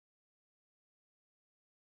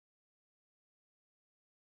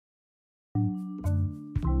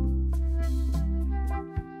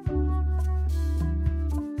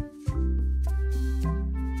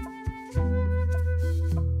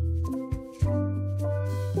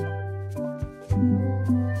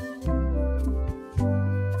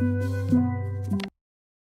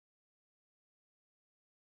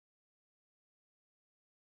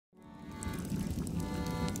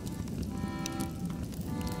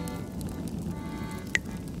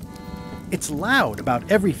It's loud about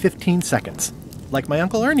every 15 seconds, like my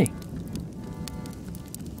Uncle Ernie.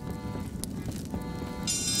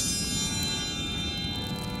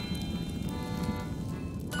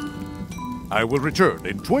 I will return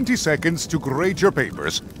in 20 seconds to grade your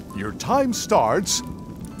papers. Your time starts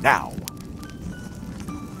now.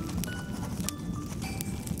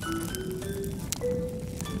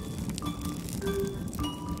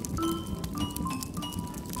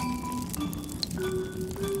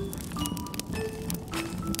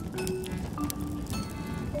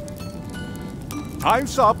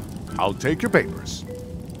 Time's up. I'll take your papers.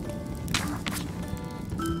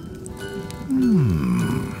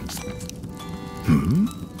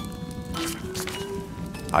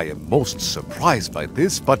 I am most surprised by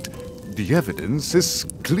this, but the evidence is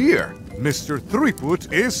clear. Mr.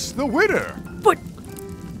 Threepwood is the winner. But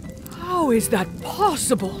how is that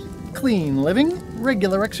possible? Clean living,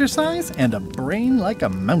 regular exercise, and a brain like a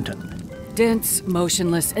mountain. Dense,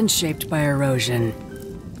 motionless, and shaped by erosion.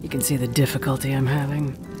 You can see the difficulty I'm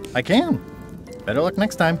having. I can. Better luck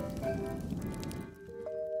next time.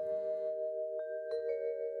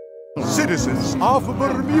 Citizens of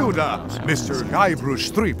Bermuda, Mr.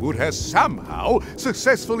 Guybrush Threepwood has somehow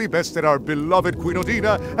successfully bested our beloved Queen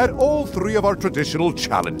Odina at all three of our traditional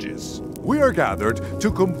challenges. We are gathered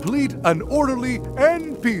to complete an orderly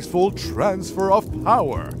and peaceful transfer of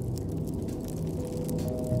power.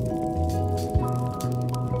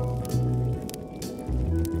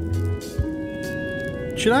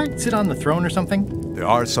 Should I sit on the throne or something? There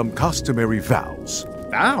are some customary vows.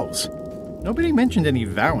 Vows? Nobody mentioned any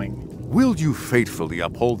vowing. Will you faithfully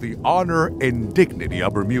uphold the honor and dignity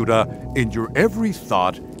of Bermuda in your every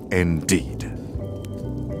thought and deed?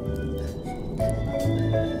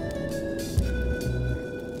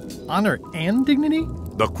 Honor and dignity?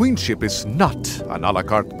 The queenship is not an a la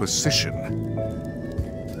carte position.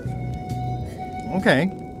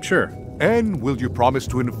 Okay, sure. And will you promise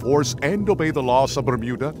to enforce and obey the laws of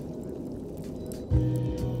Bermuda?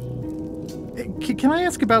 Can I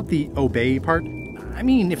ask about the obey part? I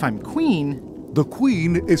mean, if I'm queen... The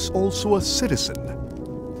queen is also a citizen.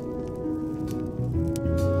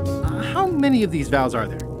 How many of these vows are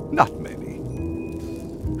there? Not many.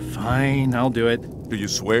 Fine, I'll do it. Do you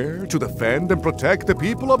swear to defend and protect the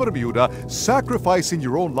people of Bermuda, sacrificing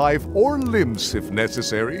your own life or limbs if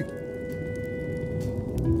necessary?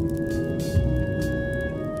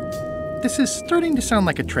 This is starting to sound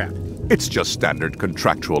like a trap. It's just standard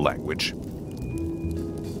contractual language.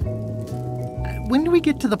 When do we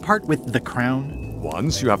get to the part with the crown?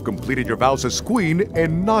 Once you have completed your vows as queen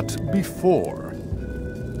and not before.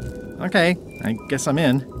 Okay, I guess I'm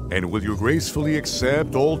in. And will you gracefully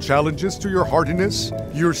accept all challenges to your hardiness,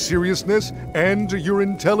 your seriousness, and your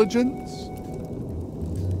intelligence?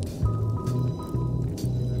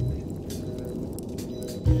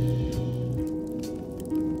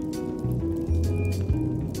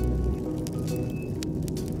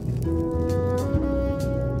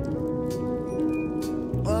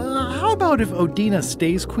 How about if Odina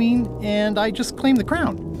stays queen and I just claim the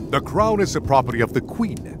crown? The crown is the property of the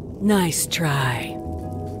queen. Nice try.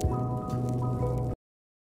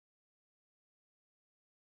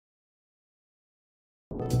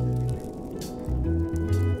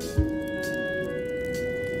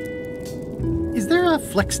 Is there a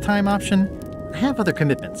flex time option? I have other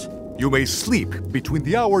commitments. You may sleep between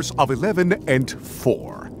the hours of 11 and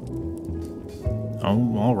 4.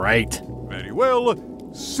 Oh, all right. Very well.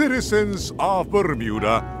 Citizens of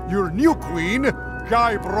Bermuda, your new queen,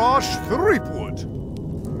 Guybrush Threepwood.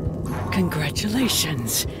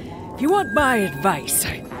 Congratulations. If you want my advice,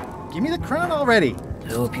 Give me the crown already.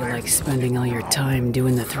 I hope you like spending all your time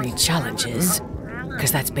doing the 3 challenges.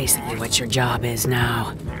 Because that's basically what your job is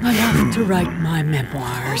now. I'm off to write my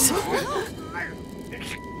memoirs.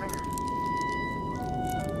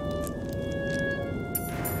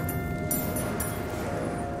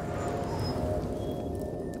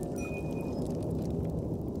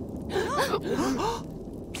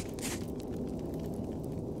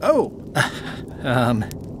 Oh,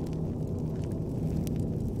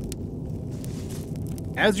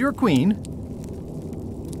 as your queen,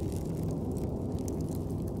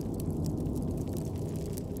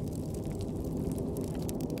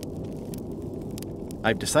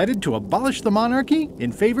 I've decided to abolish the monarchy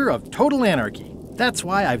in favor of total anarchy. That's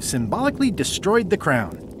why I've symbolically destroyed the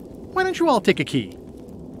crown. Why don't you all take a key?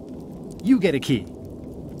 You get a key.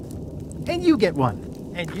 And you get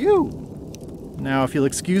one. And you. Now, if you'll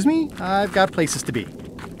excuse me, I've got places to be.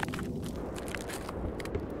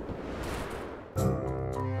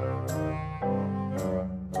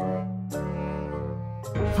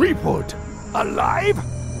 Threepwood, alive?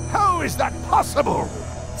 How How is that possible?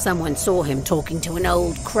 Someone saw him talking to an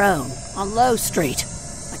old crone on Low Street.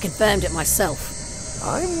 I confirmed it myself.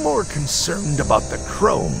 I'm more concerned about the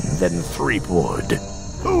crone than Threepwood.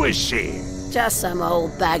 Who is she? Just some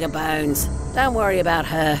old bag of bones. Don't worry about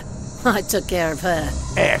her. I took care of her.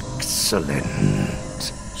 Excellent.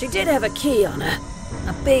 She did have a key on her.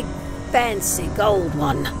 A big, fancy gold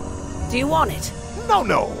one. Do you want it?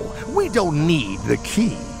 No. We don't need the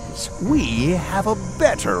keys. We have a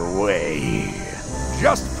better way.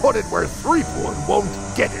 Just put it where Threepwood won't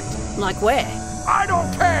get it. Like where? I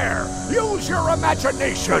don't care. Use your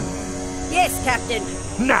imagination. Yes, Captain.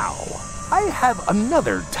 Now, I have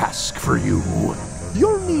another task for you.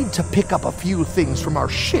 You'll need to pick up a few things from our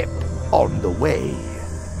ship on the way.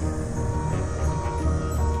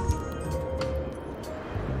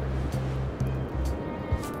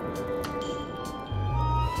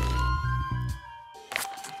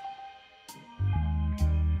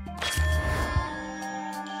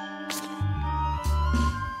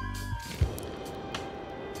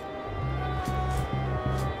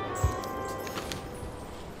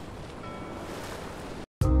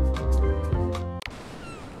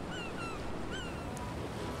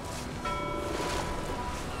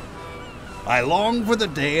 I long for the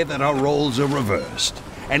day that our roles are reversed,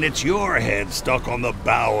 and it's your head stuck on the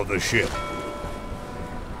bow of the ship.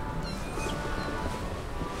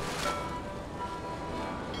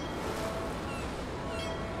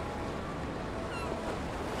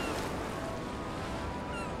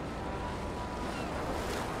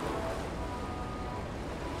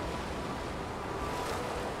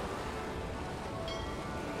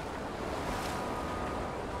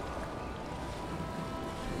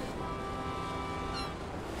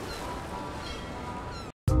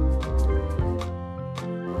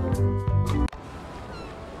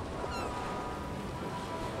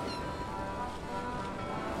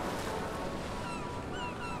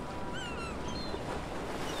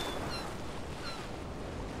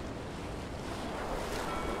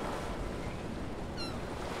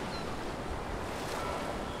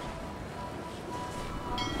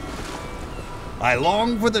 I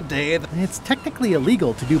long for the day that... It's technically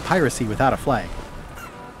illegal to do piracy without a flag.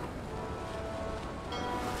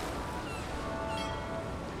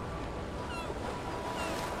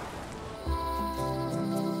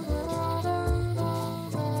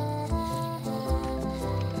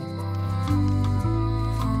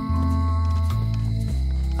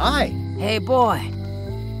 Hi. Hey, boy.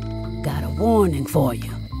 Got a warning for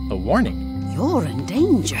you. A warning? You're in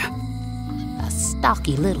danger. A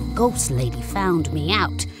stocky little ghost lady found me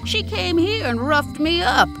out. She came here and roughed me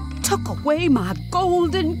up. Took away my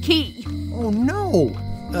golden key. Oh, no.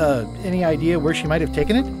 Any idea where she might have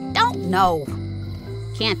taken it? Don't know.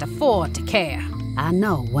 Can't afford to care. I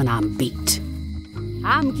know when I'm beat.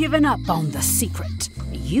 I'm giving up on the secret.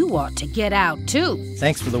 You ought to get out, too.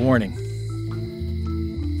 Thanks for the warning.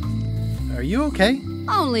 Are you okay?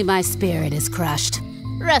 Only my spirit is crushed.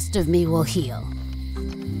 Rest of me will heal.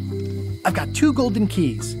 I've got 2 golden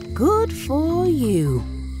keys. Good for you.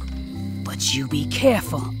 But you be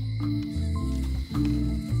careful.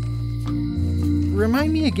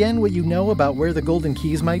 Remind me again what you know about where the golden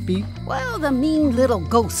keys might be? Well, the mean little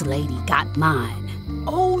ghost lady got mine.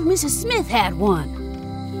 Old Mrs. Smith had one.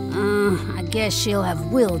 I guess she'll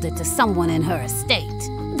have willed it to someone in her estate.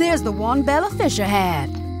 There's the one Bella Fisher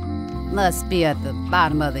had. Must be at the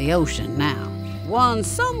bottom of the ocean now. One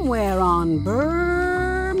somewhere on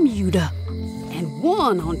Bermuda. And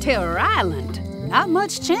one on Terror Island. Not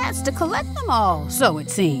much chance to collect them all, so it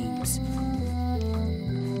seems.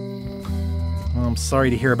 Well, I'm sorry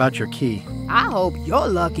to hear about your key. I hope your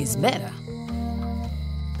luck is better.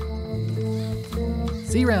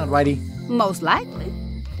 See you around, Whitey. Most likely.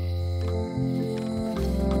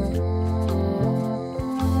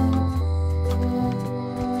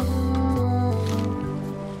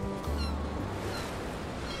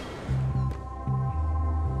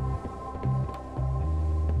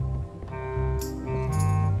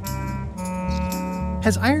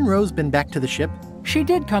 Has Iron Rose been back to the ship? She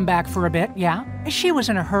did come back for a bit, yeah. She was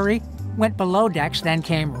in a hurry, went below decks, then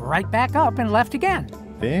came right back up and left again.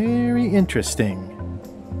 Very interesting.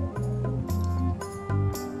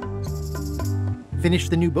 Finished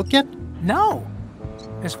the new book yet? No.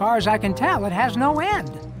 As far as I can tell, it has no end.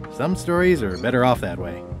 Some stories are better off that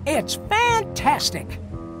way. It's fantastic.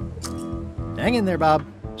 Hang in there, Bob.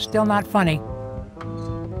 Still not funny.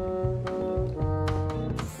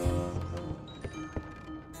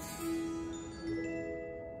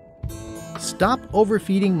 Stop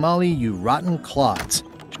overfeeding Molly, you rotten clods.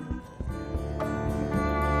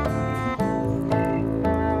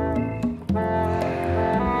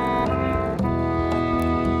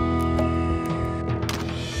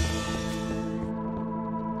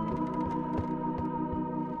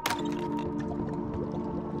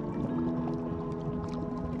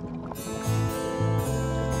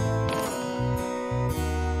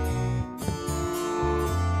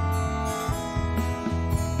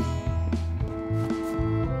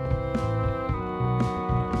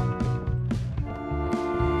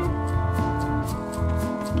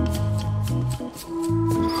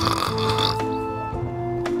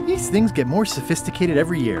 things get more sophisticated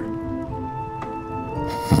every year.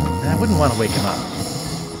 I wouldn't want to wake him up.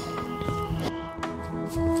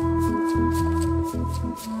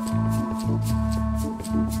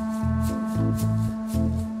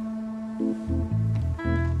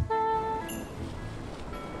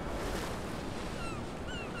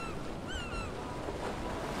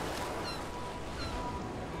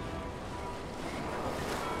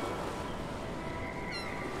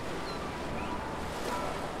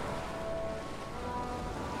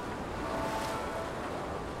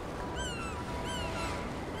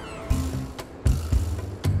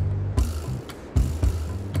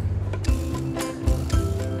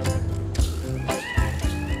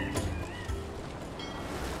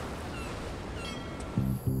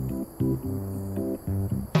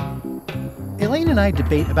 Elaine and I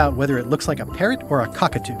debate about whether it looks like a parrot or a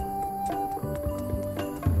cockatoo.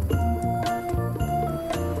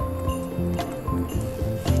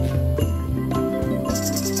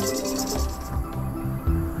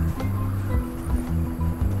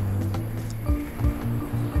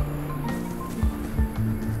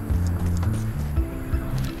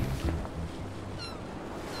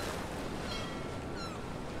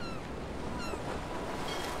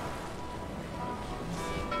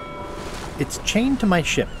 It's chained to my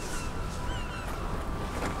ship.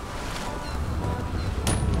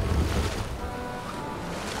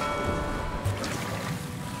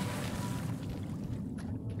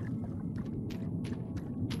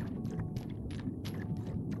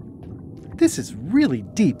 This is really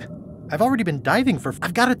deep. I've already been diving for...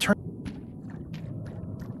 I've got to turn...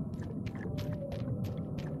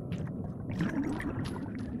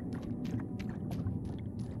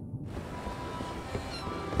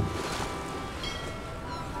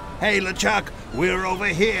 Hey, LeChuck, we're over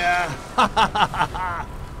here.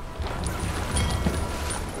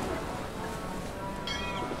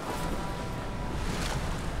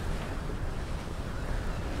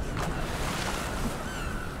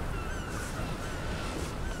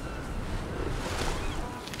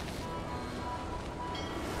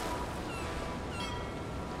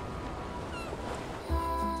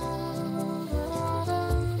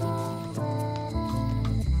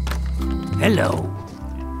 Hello.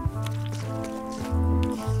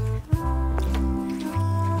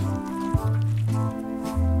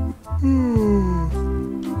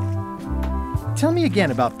 Tell me again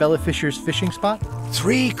about Bella Fisher's fishing spot.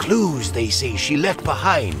 3 clues they say she left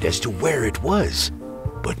behind as to where it was.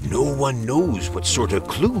 But no one knows what sort of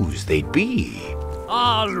clues they'd be.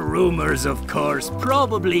 All rumors, of course.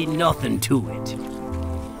 Probably nothing to it.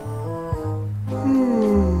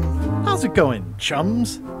 How's it going,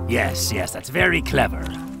 chums? Yes, that's very clever.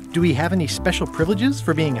 Do we have any special privileges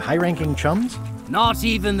for being high-ranking chums? Not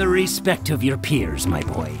even the respect of your peers, my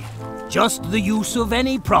boy. Just the use of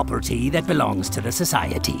any property that belongs to the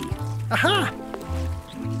society. Aha!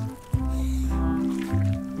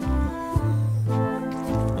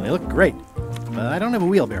 Well, they look great, but I don't have a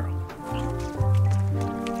wheelbarrow.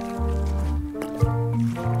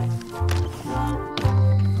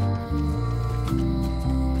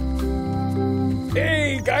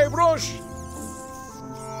 Hey, Guybrush!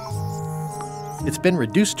 It's been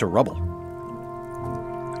reduced to rubble.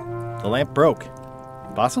 The lamp broke.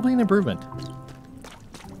 Possibly an improvement.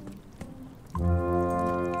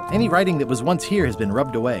 Any writing that was once here has been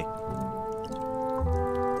rubbed away.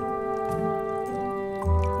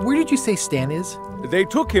 Where did you say Stan is? They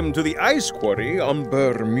took him to the ice quarry on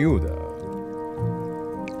Bermuda.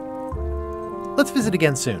 Let's visit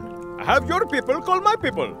again soon. Have your people call my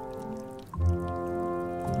people.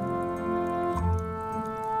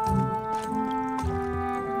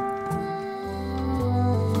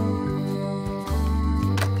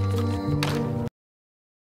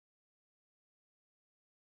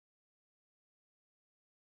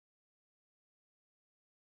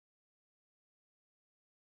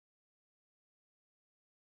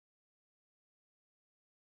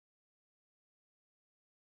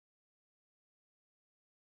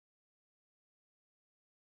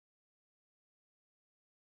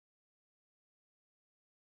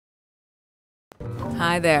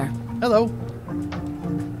 Hi there. Hello.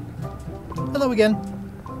 Hello again.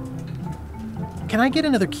 Can I get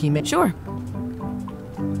another key? Sure.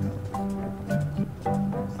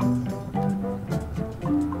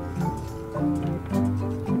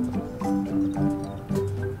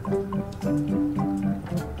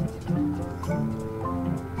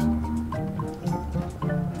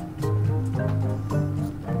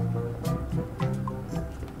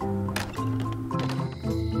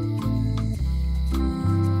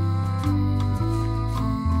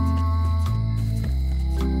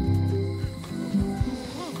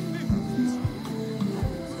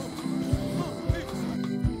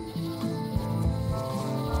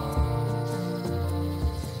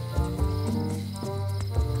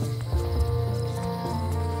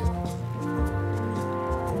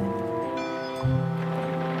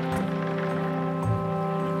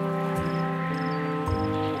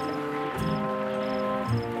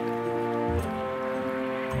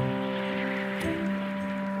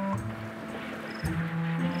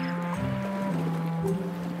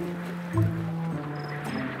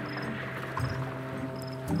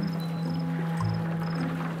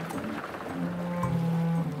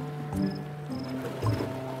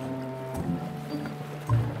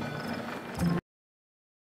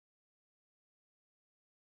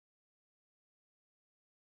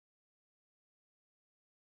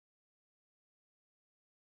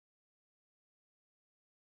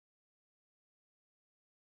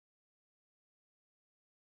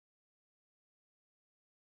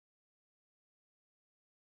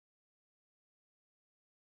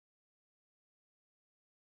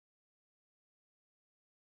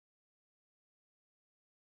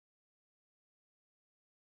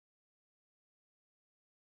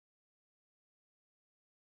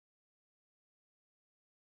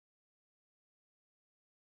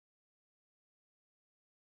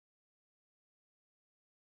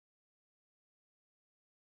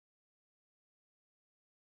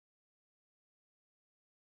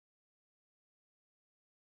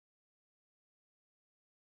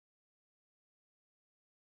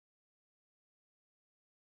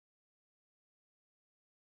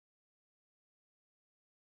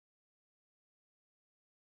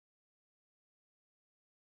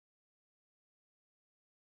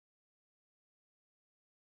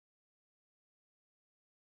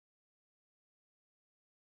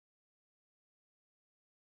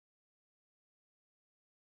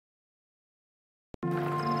 Now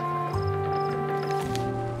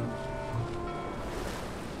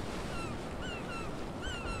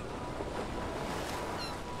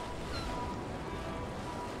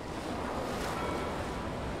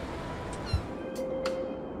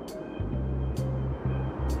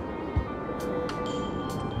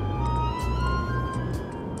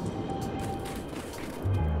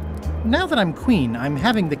that I'm queen, I'm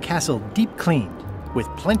having the castle deep cleaned, with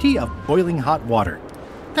plenty of boiling hot water.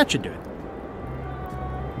 That should do it.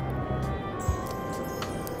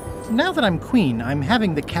 Now that I'm queen, I'm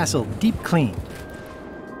having the castle deep cleaned.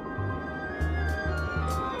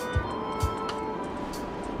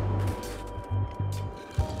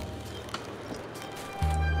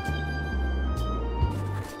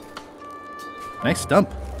 Nice stump.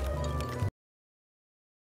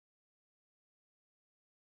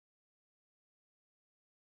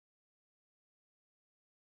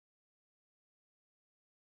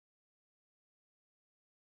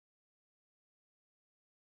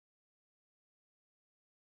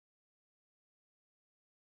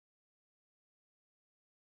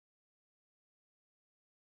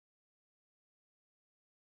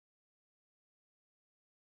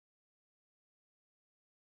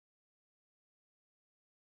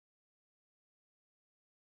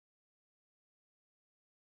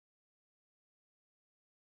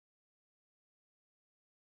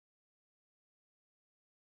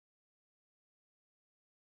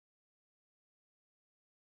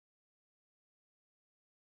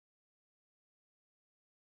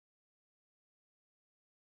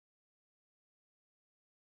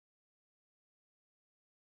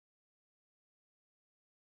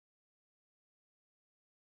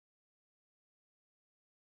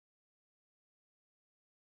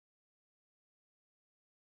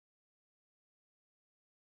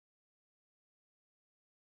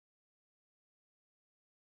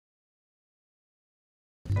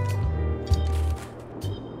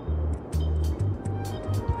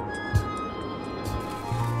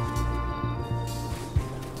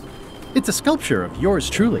 It's a sculpture of yours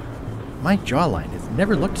truly. My jawline has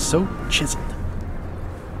never looked so chiseled.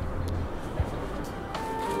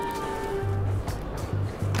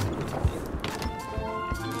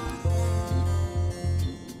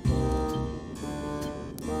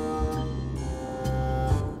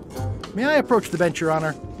 May I approach the bench, Your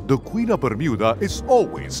Honor? The Queen of Bermuda is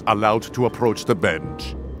always allowed to approach the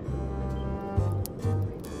bench.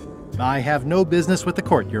 I have no business with the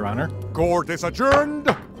court, Your Honor. Court is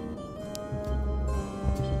adjourned!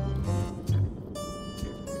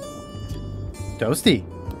 Toasty.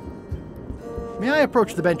 May I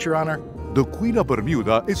approach the bench, Your Honor? The Queen of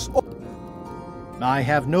Bermuda is... I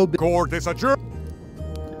have no... Court is adjourned!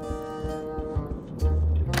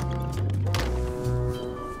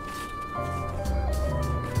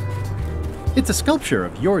 It's a sculpture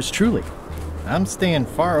of yours truly. I'm staying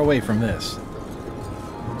far away from this.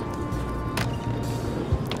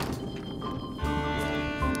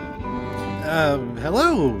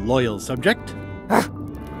 Hello, loyal subject.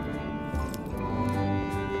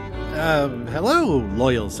 Hello,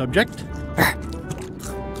 loyal subject.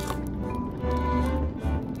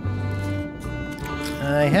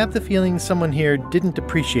 I have the feeling someone here didn't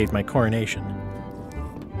appreciate my coronation.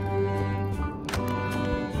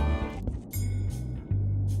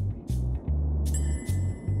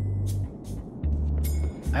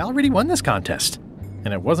 I already won this contest,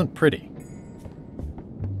 and it wasn't pretty.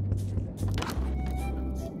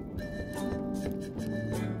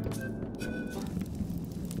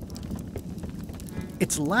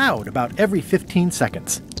 It's loud about every 15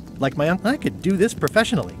 seconds. Like my uncle, I could do this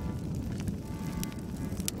professionally.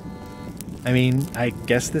 I mean, I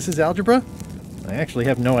guess this is algebra? I actually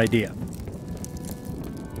have no idea.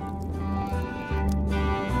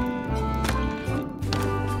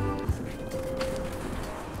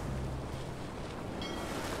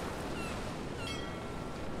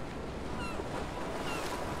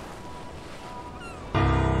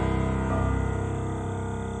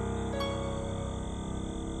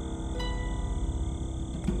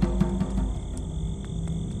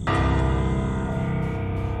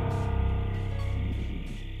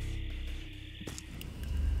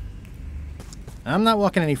 I'm not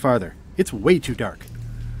walking any farther. It's way too dark.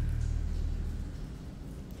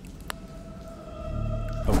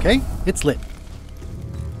 Okay, it's lit.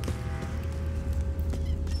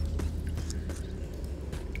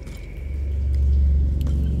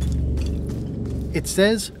 It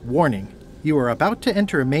says, warning, you are about to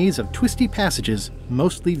enter a maze of twisty passages,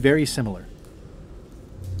 mostly very similar.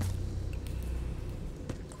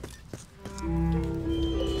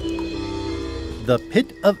 The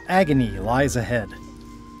pit of agony lies ahead.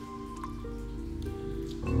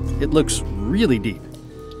 It looks really deep.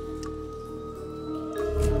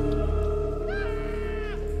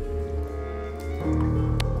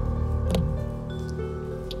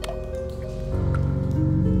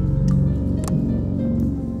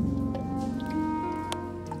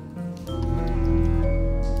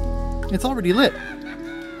 It's already lit.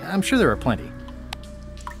 I'm sure there are plenty.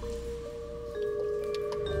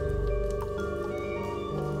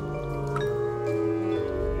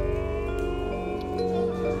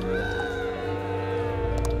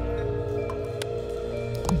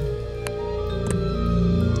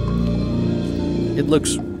 It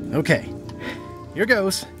looks okay. Here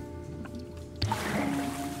goes.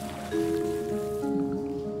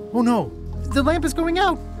 Oh no, the lamp is going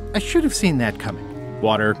out. I should have seen that coming.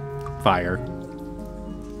 Water, fire.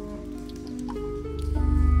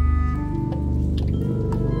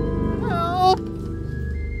 Help!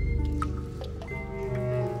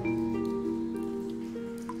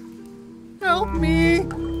 Help me!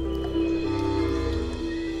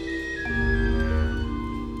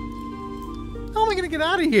 How am I gonna get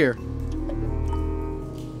out of here?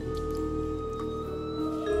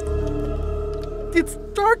 It's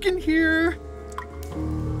dark in here.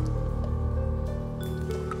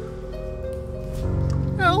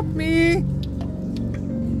 Help me!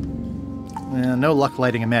 No luck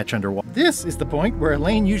lighting a match underwater. This is the point where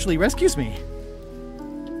Elaine usually rescues me.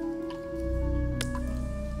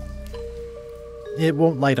 It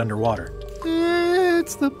won't light underwater.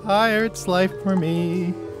 It's the pirate's life for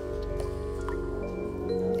me.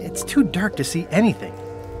 It's too dark to see anything.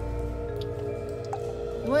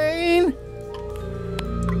 Elaine!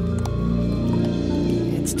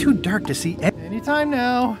 It's too dark to see anytime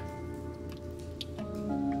now.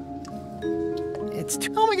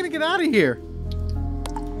 How am I gonna get out of here?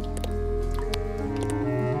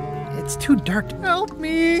 It's too dark to help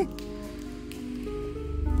me.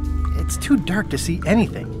 It's too dark to see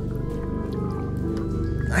anything.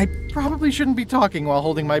 I probably shouldn't be talking while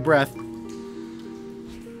holding my breath.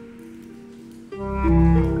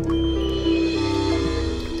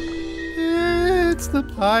 It's the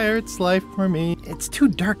pirate's life for me. It's too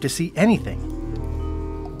dark to see anything.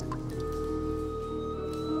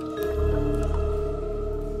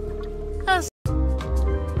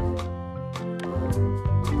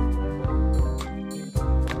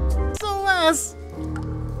 SOS!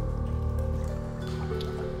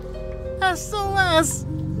 SOS!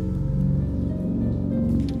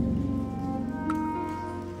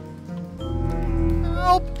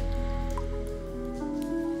 Help!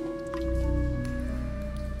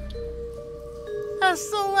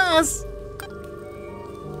 SOS!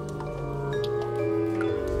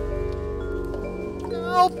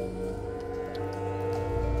 Help!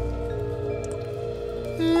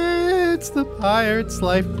 It's the pirate's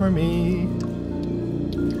life for me.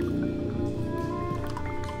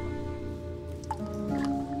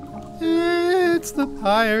 It's the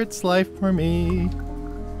pirate's life for me.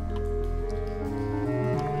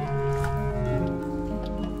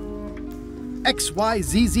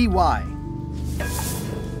 XYZZY.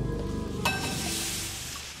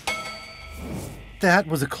 That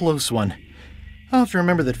was a close one. I'll have to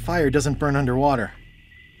remember that fire doesn't burn underwater.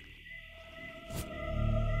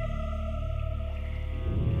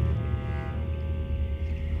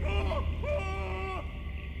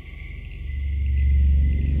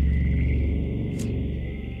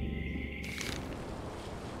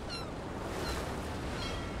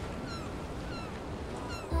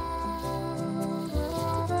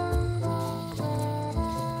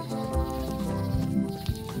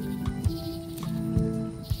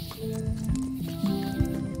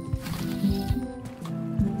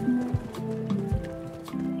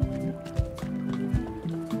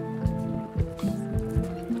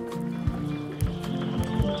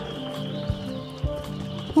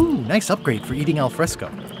 Ooh, nice upgrade for eating al fresco.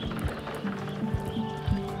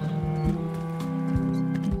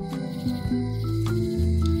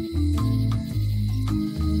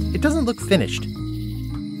 It doesn't look finished.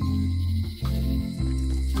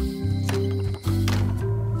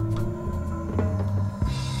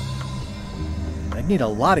 I'd need a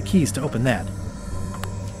lot of keys to open that.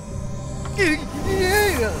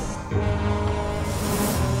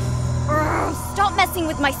 Stop messing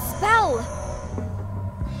with my spell!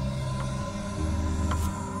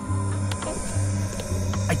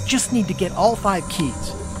 I just need to get all 5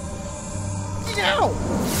 keys. Ow!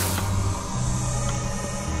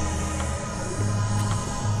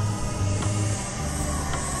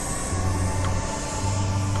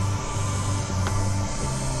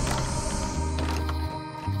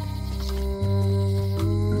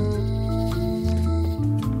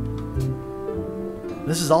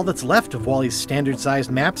 This is all that's left of Wally's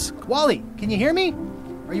standard-sized maps. Wally, can you hear me?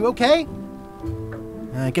 Are you okay?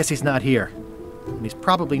 I guess he's not here. And he's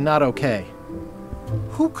probably not okay.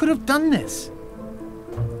 Who could have done this?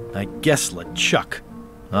 I guess LeChuck,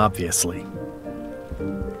 obviously.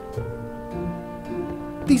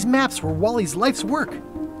 These maps were Wally's life's work.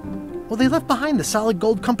 Well, they left behind the solid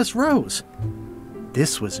gold compass rose.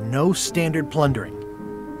 This was no standard plundering.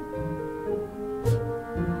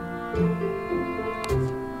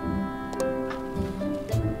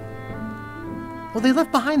 Well, they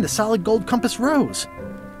left behind the solid gold compass rose.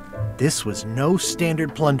 This was no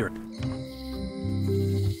standard plundering.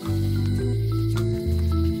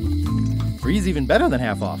 Free's even better than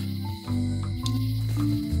half off.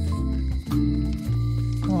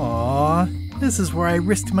 Aww, this is where I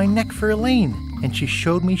risked my neck for Elaine, and she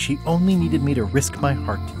showed me she only needed me to risk my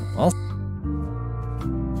heart.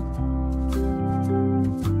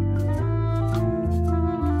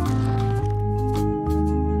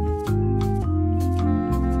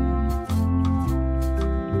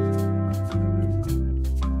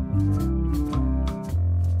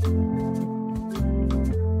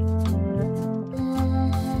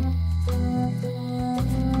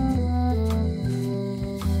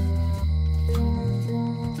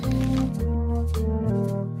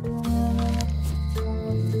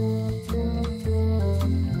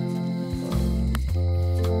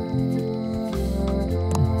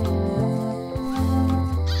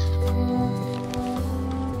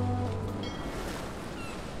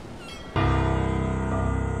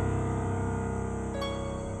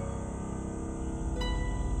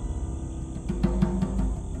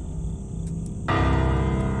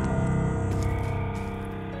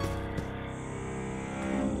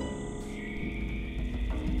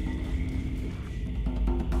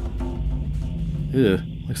 Ugh,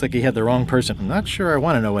 looks like he had the wrong person. I'm not sure I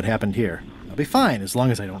want to know what happened here. I'll be fine as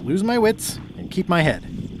long as I don't lose my wits and keep my head.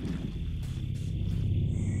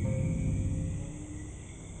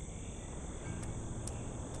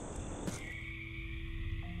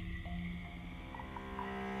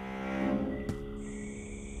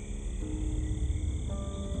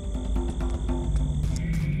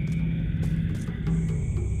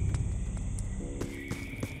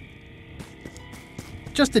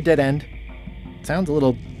 Just a dead end. Sounds a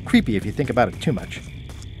little creepy if you think about it too much.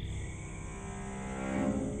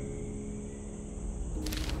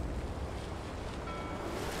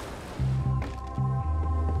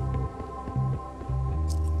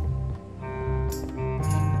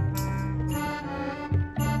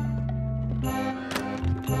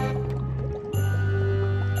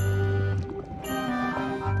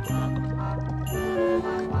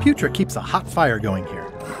 Putra keeps a hot fire going here.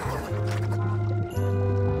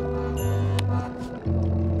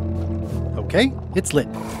 Okay, it's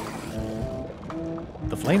lit.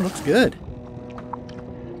 The flame looks good.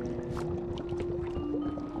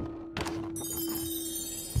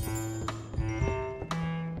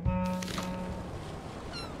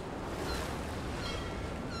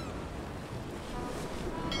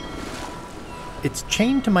 It's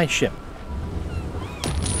chained to my ship.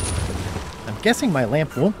 I'm guessing my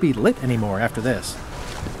lamp won't be lit anymore after this.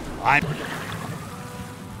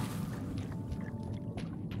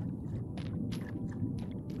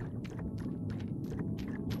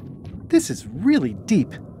 This is really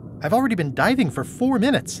deep. I've already been diving for 4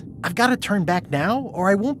 minutes. I've got to turn back now,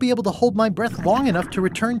 or I won't be able to hold my breath long enough to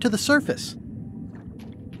return to the surface.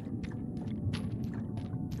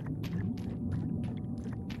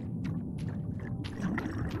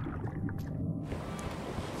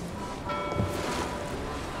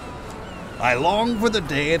 I long for the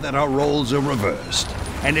day that our roles are reversed,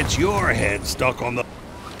 and it's your head stuck on the...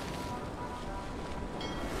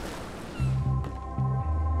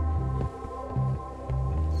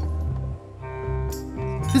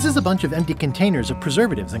 This is a bunch of empty containers of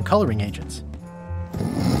preservatives and coloring agents.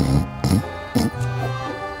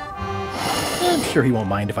 I'm sure he won't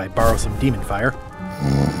mind if I borrow some demon fire.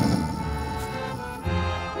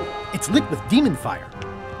 It's lit with demon fire.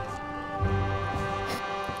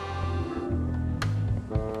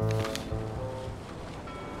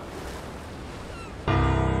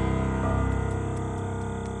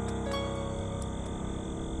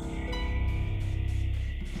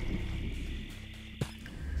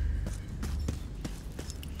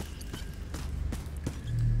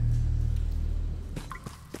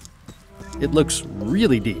 It looks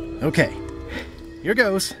really deep. Okay, here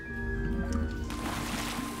goes.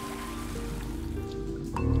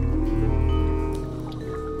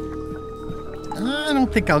 I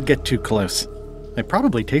don't think I'll get too close. It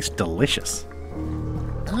probably tastes delicious.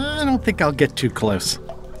 I don't think I'll get too close.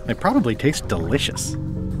 They probably taste delicious.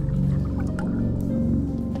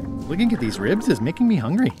 Looking at these ribs is making me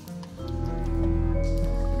hungry.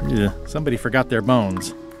 Ugh, somebody forgot their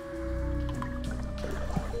bones.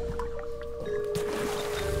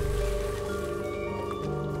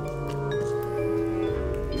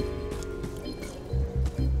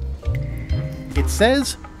 It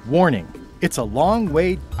says, warning, it's a long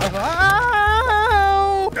way...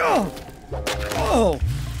 Ow! Oh! Oh!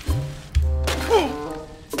 Oh!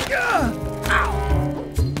 Ow!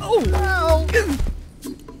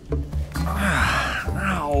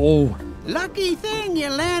 Ow! Lucky thing you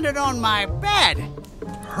landed on my bed.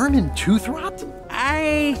 Herman Toothrot?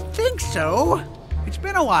 I think so. It's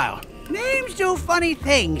been a while. Names do funny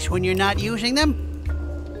things when you're not using them.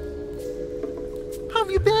 How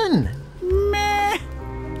have you been? Meh.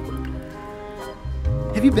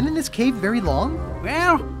 Have you been in this cave very long?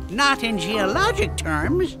 Well, not in geologic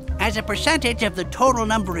terms. As a percentage of the total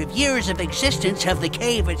number of years of existence of the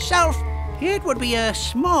cave itself, it would be a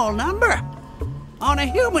small number. On a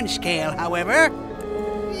human scale, however,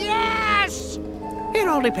 yes! It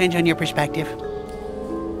all depends on your perspective.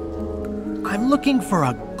 I'm looking for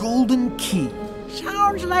a golden key.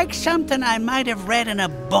 Sounds like something I might have read in a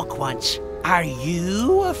book once. Are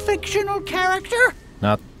you a fictional character?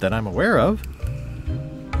 Not that I'm aware of.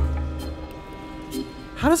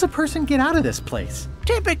 How does a person get out of this place?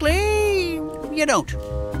 Typically, you don't.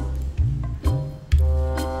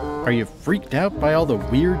 Are you freaked out by all the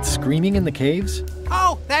weird screaming in the caves?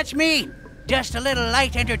 Oh, that's me. Just a little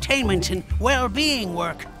light entertainment and well-being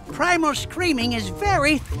work. Primal screaming is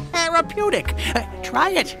very therapeutic.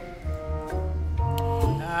 Try it.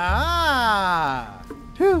 Ah!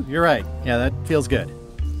 Whew, you're right. Yeah, that feels good.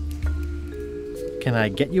 Can I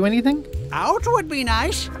get you anything? Out would be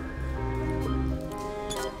nice.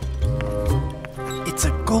 It's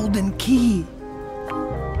a golden key.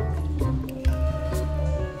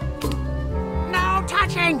 No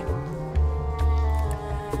touching!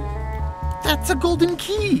 That's a golden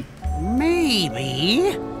key.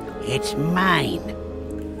 Maybe it's mine.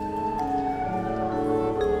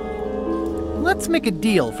 Let's make a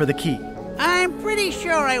deal for the key. I'm pretty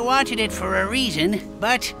sure I wanted it for a reason,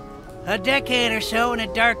 but a decade or so in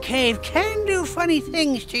a dark cave can do funny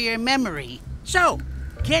things to your memory. So,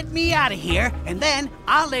 get me out of here, and then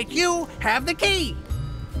I'll let you have the key.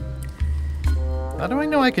 How do I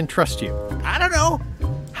know I can trust you? I don't know.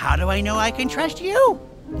 How do I know I can trust you?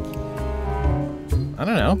 I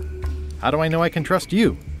don't know. How do I know I can trust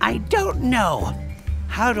you? I don't know.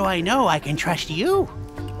 How do I know I can trust you?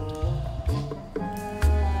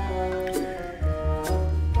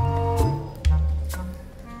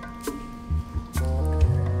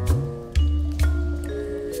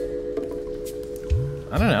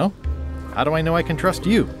 I don't know. How do I know I can trust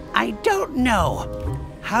you? I don't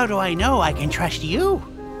know. How do I know I can trust you?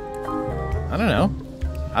 I don't know.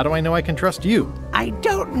 How do I know I can trust you? I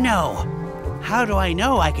don't know. How do I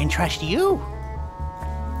know I can trust you?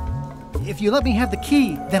 If you let me have the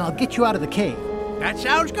key, then I'll get you out of the cave. That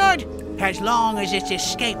sounds good. As long as it's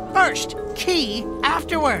escape first, key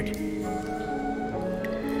afterward.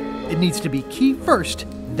 It needs to be key first,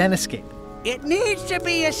 then escape. It needs to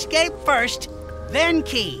be escape first, then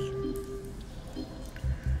key.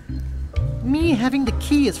 Me having the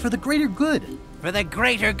key is for the greater good. For the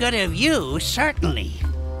greater good of you, certainly.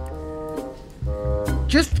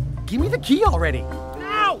 Just give me the key already.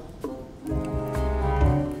 No!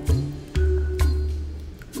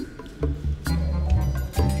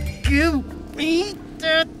 Give me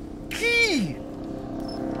the key!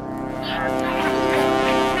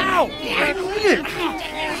 No!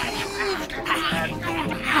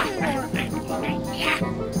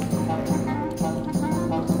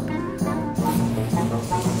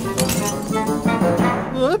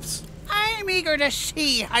 Whoops. I'm eager to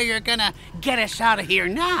see how you're gonna get us out of here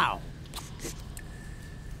now.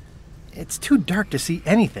 It's too dark to see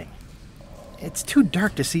anything. It's too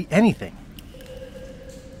dark to see anything.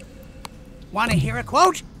 Want to hear a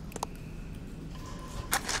quote?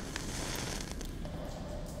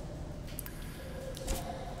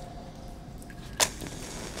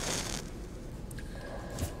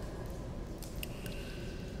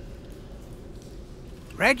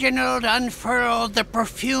 Reginald unfurled the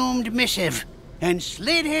perfumed missive and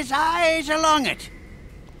slid his eyes along it.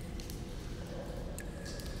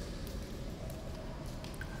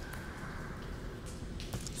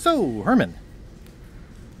 So, Herman.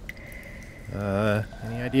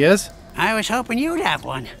 Any ideas? I was hoping you'd have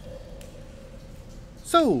one.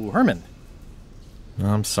 So, Herman.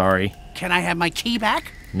 I'm sorry. Can I have my key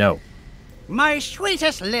back? No. My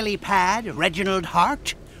sweetest lily pad, Reginald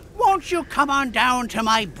Hart, won't Won't you come on down to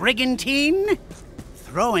my brigantine?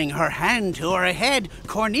 Throwing her hand to her head,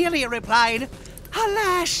 Cornelia replied,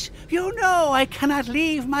 Alas, you know I cannot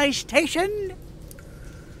leave my station.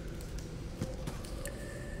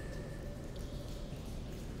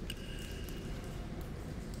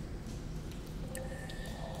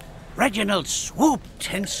 Reginald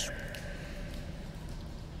swooped and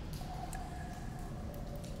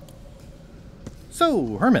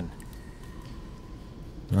So, Herman.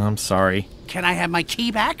 I'm sorry. Can I have my key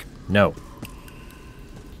back? No.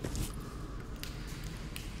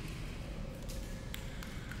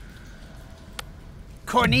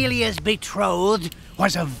 Cornelia's betrothed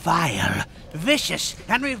was a vile, vicious,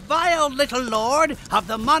 and reviled little lord of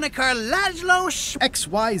the moniker Laszlo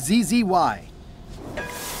XYZZY.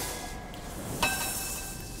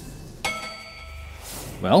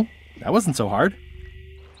 Well, that wasn't so hard.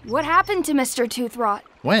 What happened to Mr. Toothrot?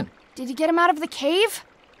 When? Did you get him out of the cave?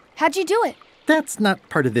 How'd you do it? That's not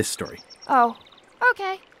part of this story. Oh,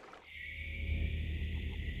 okay.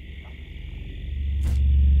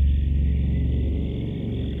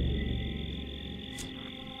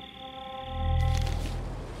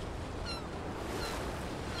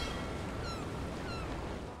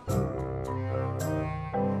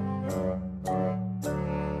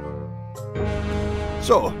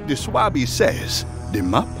 So, the Swabby says, the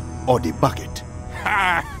mop or the bucket?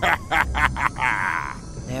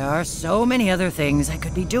 There are so many other things I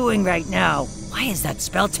could be doing right now. Why is that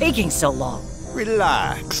spell taking so long?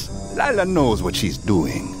 Relax. Lila knows what she's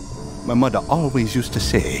doing. My mother always used to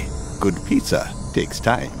say, good pizza takes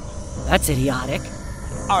time. That's idiotic.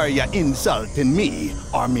 Are ya insulting me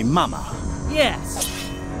or me mama? Yes.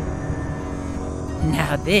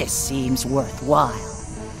 Now this seems worthwhile.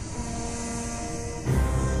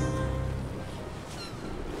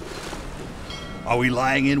 Are we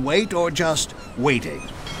lying in wait or just waiting?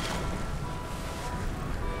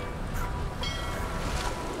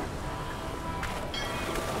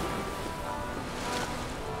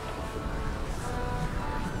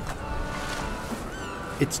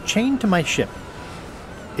 It's chained to my ship.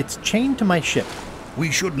 It's chained to my ship.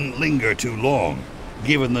 We shouldn't linger too long.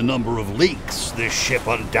 Given the number of leaks this ship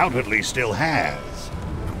undoubtedly still has.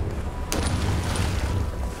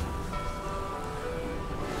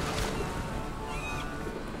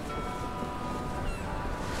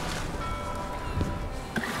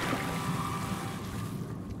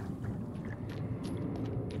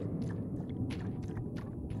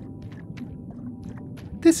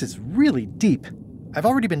 This is really deep. I've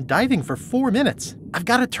already been diving for 4 minutes. I've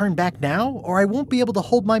got to turn back now, or I won't be able to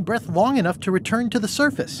hold my breath long enough to return to the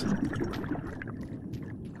surface.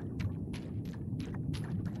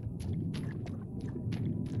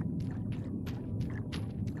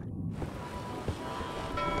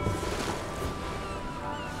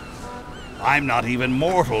 I'm not even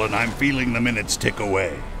mortal and I'm feeling the minutes tick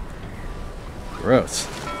away. Gross.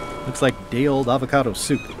 Looks like day-old avocado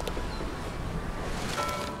soup.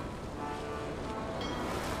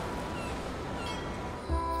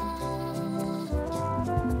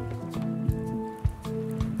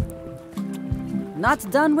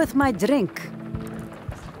 Not done with my drink.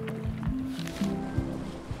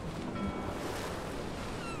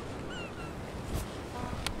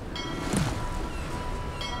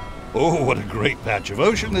 Oh, what a great patch of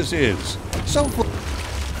ocean this is. So full.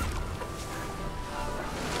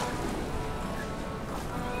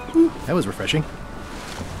 That was refreshing.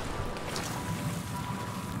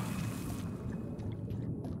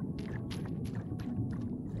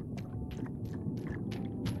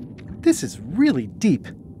 This is really deep.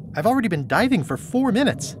 I've already been diving for 4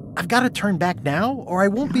 minutes. I've got to turn back now, or I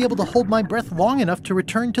won't be able to hold my breath long enough to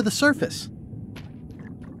return to the surface.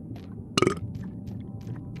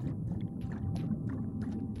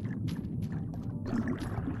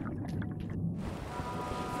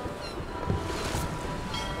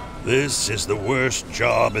 This is the worst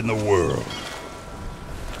job in the world.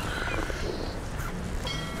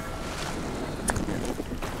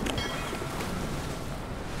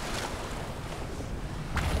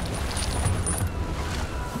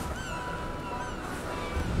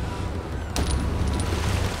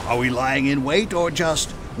 Are we lying in wait or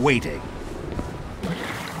just waiting?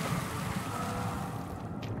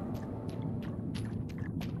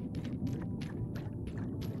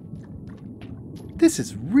 This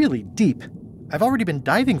is really deep. I've already been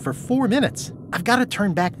diving for 4 minutes. I've got to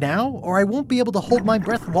turn back now, or I won't be able to hold my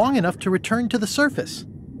breath long enough to return to the surface.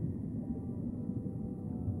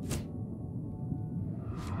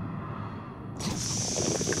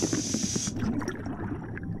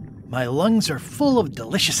 My lungs are full of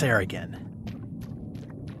delicious air again.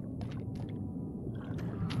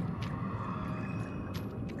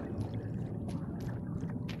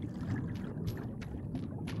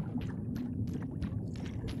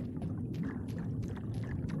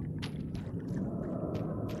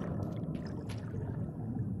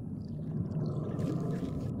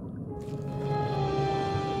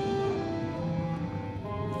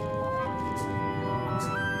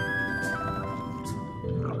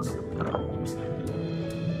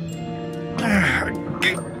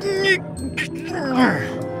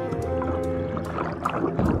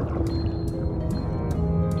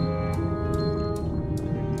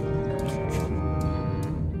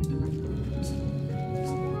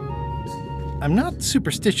 I'm not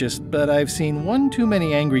superstitious, but I've seen one too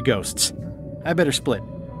many angry ghosts. I better split.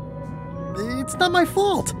 It's not my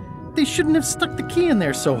fault. They shouldn't have stuck the key in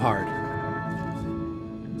there so hard.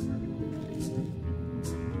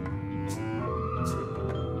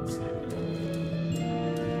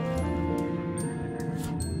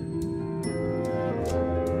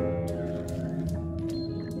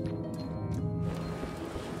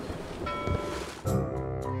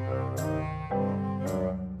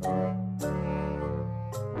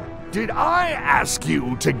 Did I ask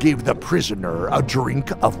you to give the prisoner a drink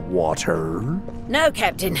of water? No,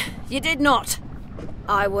 Captain, you did not.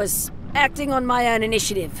 I was acting on my own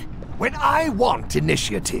initiative. When I want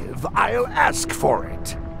initiative, I'll ask for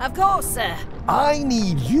it. Of course, sir. I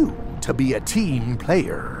need you to be a team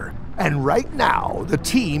player. And right now, the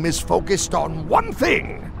team is focused on one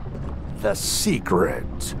thing. The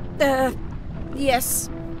secret. Yes,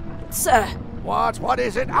 sir. What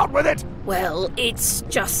is it? Out with it! Well, it's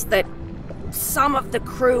just that some of the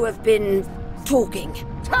crew have been talking.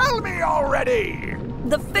 Tell me already!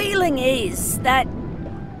 The feeling is that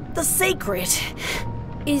the secret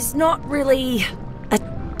is not really a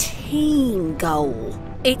team goal.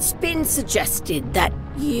 It's been suggested that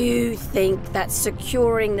you think that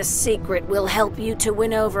securing the secret will help you to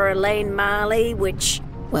win over Elaine Marley, which,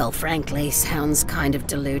 well, frankly, sounds kind of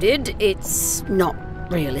deluded. It's not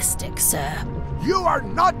realistic, sir. You are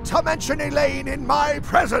not to mention Elaine in my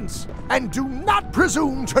presence, and do not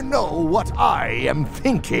presume to know what I am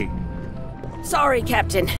thinking. Sorry,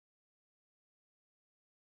 Captain.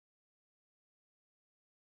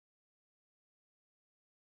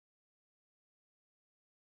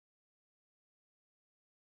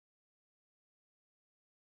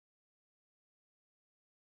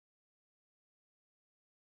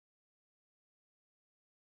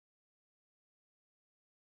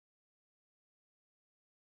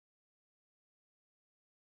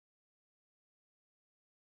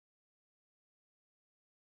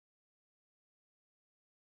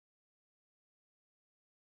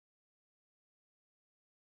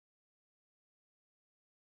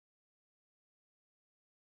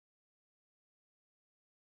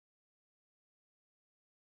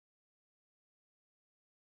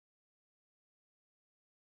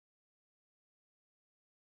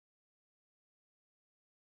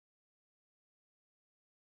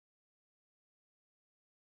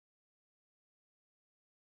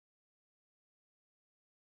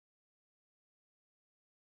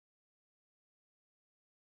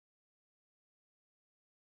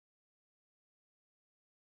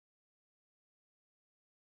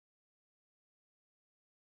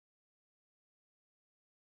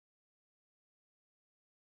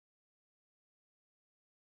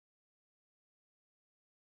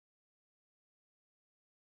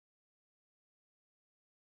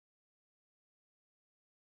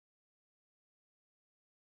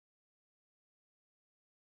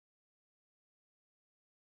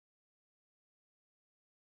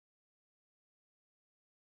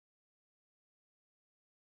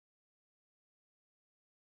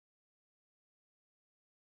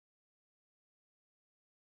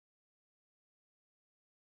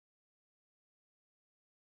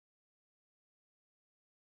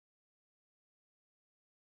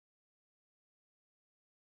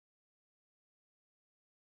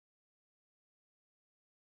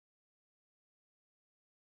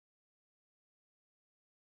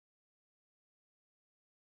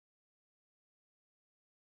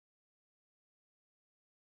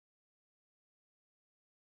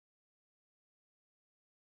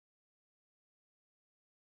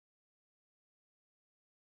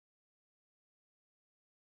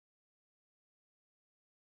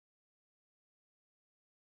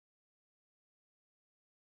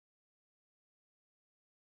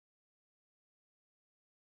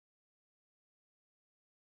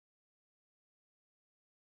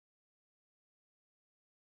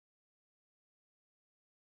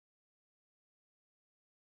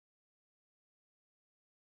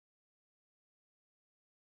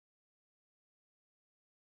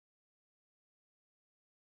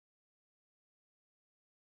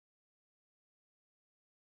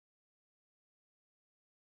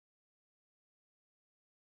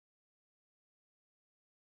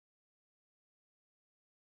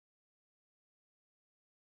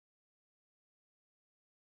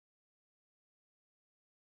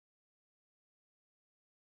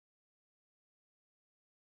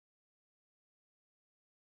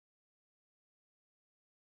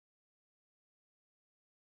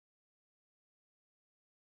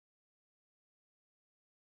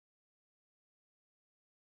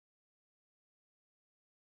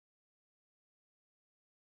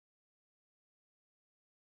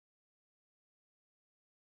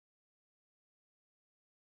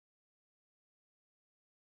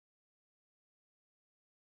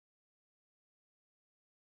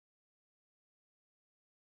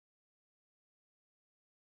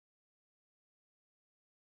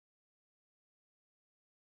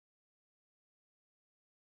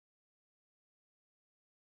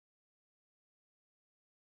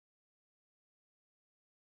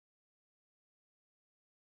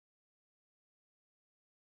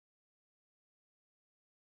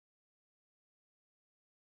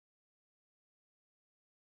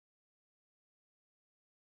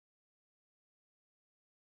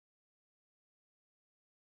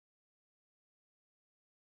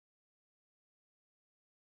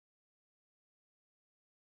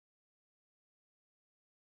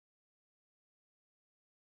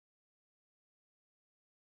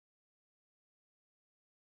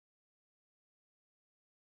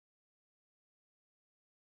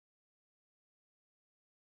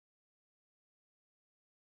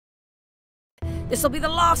 This'll be the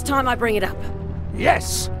last time I bring it up.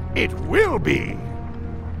 Yes, it will be.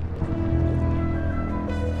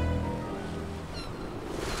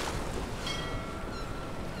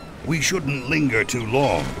 We shouldn't linger too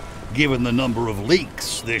long, given the number of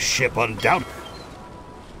leaks this ship undoubtedly...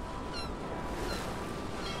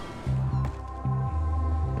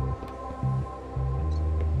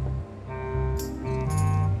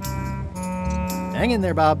 Hang in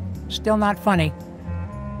there, Bob. Still not funny.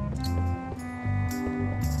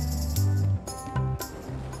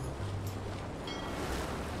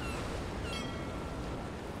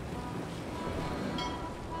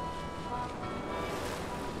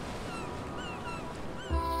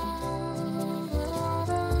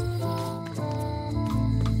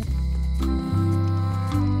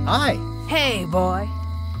 Hi. Hey, boy.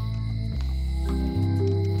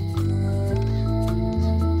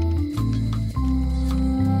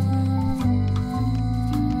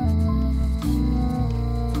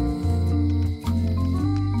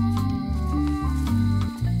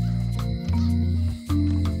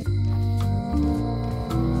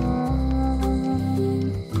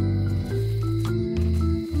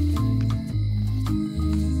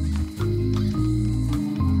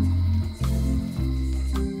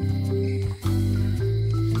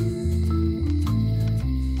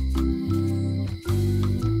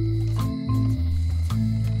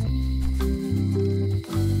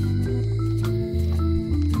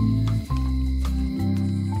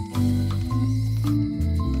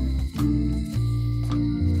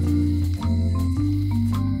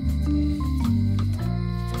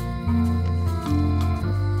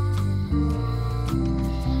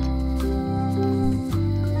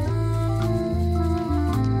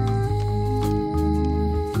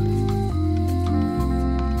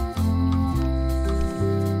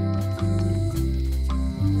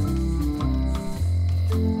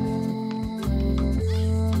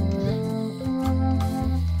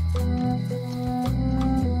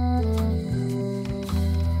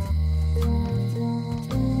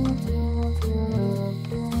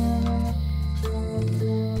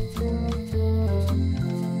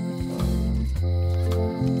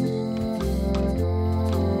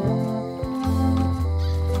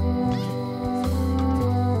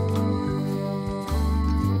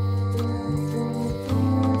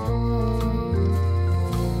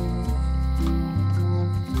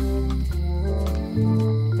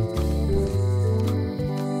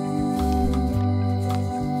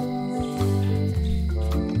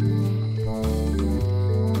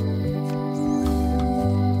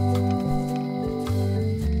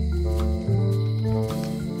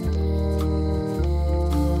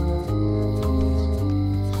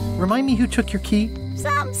 Remind me who took your key?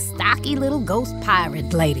 Some stocky little ghost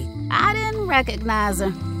pirate lady. I didn't recognize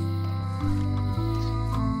her.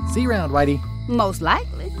 See you around, Whitey. Most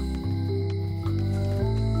likely.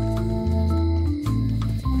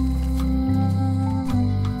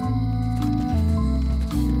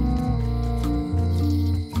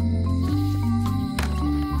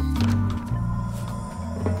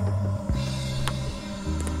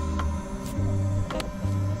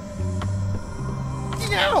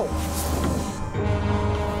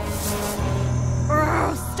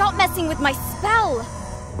 Stop messing with my spell!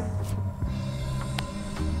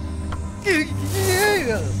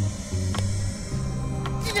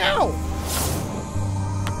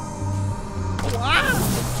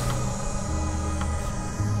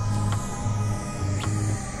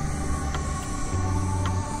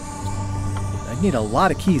 I'd need a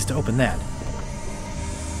lot of keys to open that.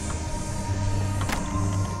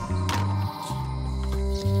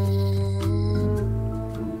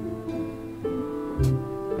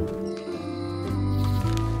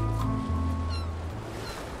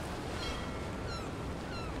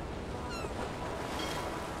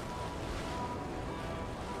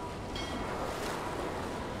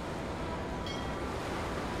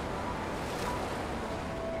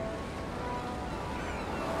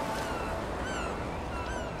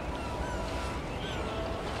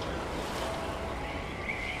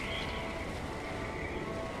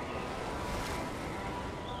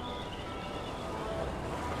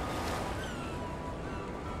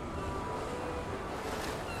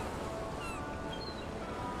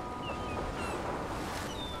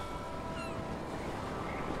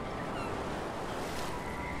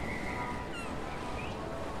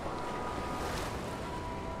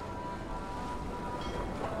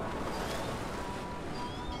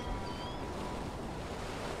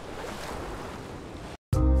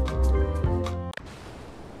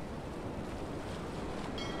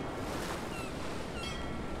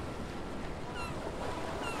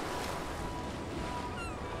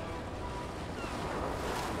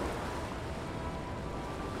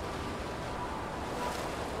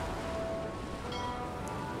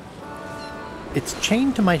 It's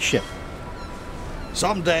chained to my ship.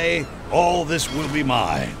 Someday, all this will be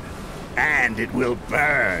mine. And it will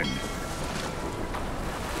burn.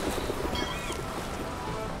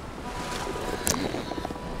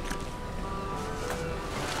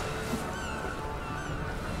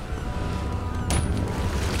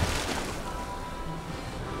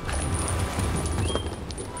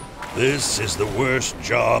 This is the worst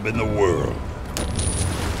job in the world.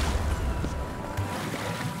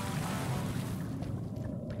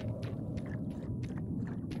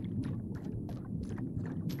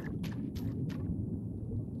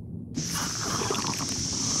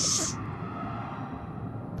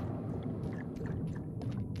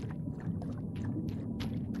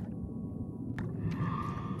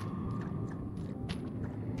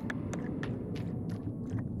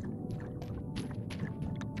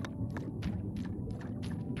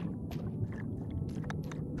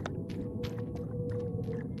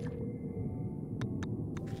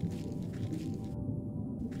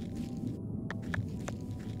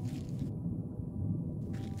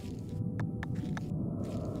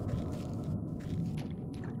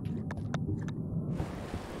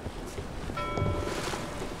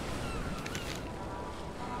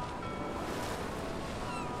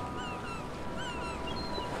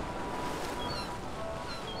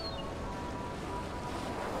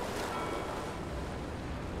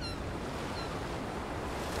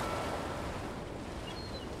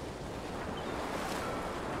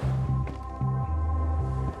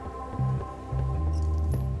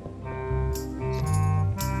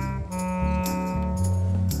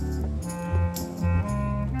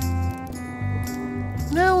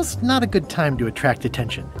 Now's not a good time to attract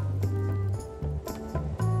attention.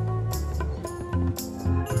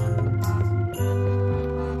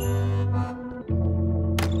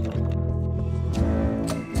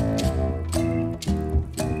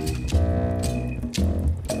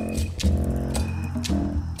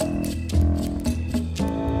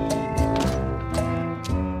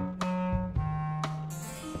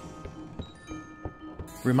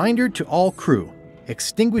 Reminder to all crew.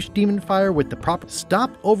 Extinguish demon fire with the proper...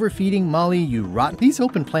 Stop overfeeding Molly, you rotten... These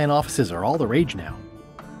open plan offices are all the rage now.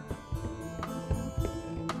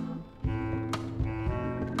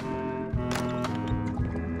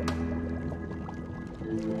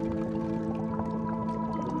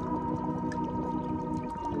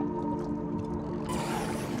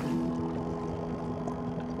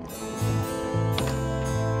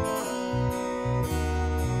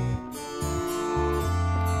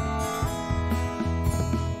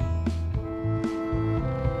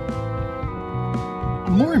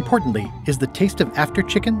 More importantly, is the taste of after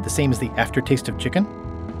chicken the same as the aftertaste of chicken?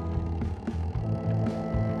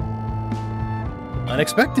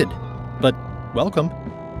 Unexpected, but welcome.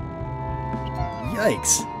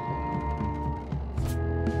 Yikes.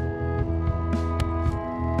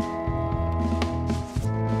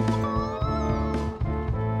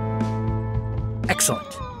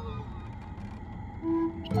 Excellent.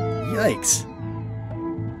 Yikes.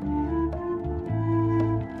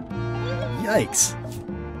 Yikes.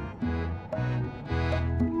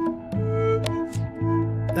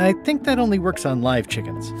 I think that only works on live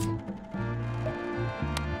chickens.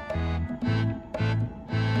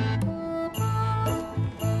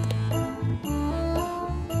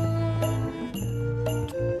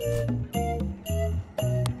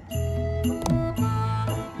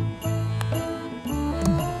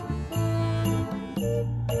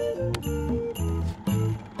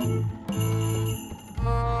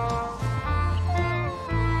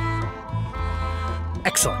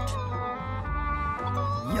 Excellent.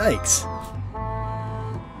 Yikes.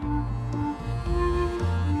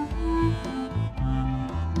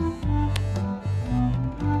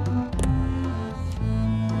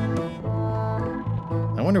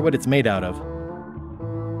 I wonder what it's made out of.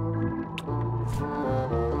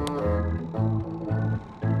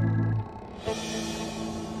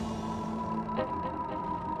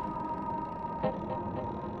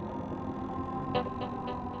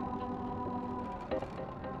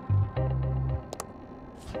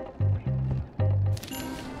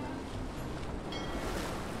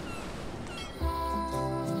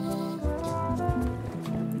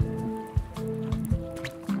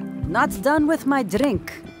 Not done with my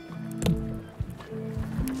drink.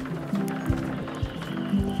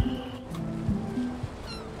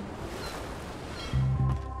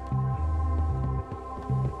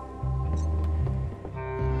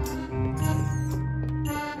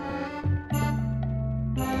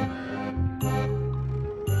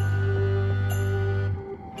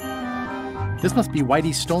 This must be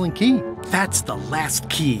Whitey's stolen key. That's the last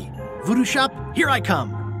key. Voodoo shop, here I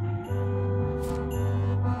come.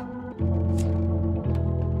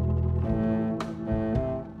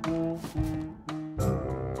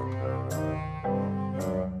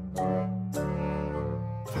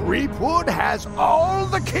 Threepwood has all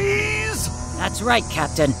the keys? That's right,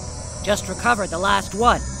 Captain. Just recovered the last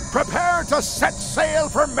one. Prepare to set sail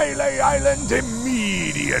for Melee Island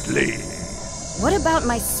immediately. What about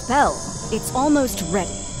my spell? It's almost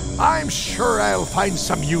ready. I'm sure I'll find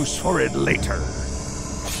some use for it later.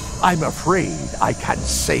 I'm afraid I can't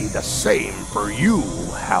say the same for you,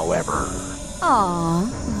 however.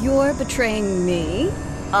 Aw, you're betraying me?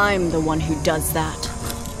 I'm the one who does that.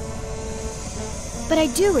 But I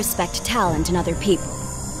do respect talent in other people.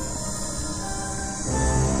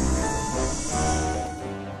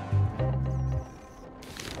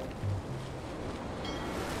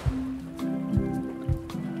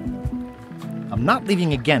 I'm not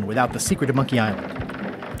leaving again without the secret of Monkey Island.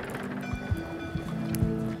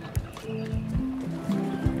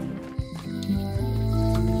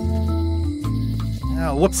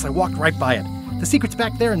 Oh, whoops, I walked right by it. The secret's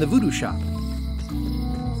back there in the voodoo shop.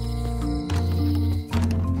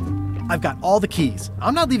 I've got all the keys.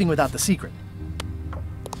 I'm not leaving without the secret.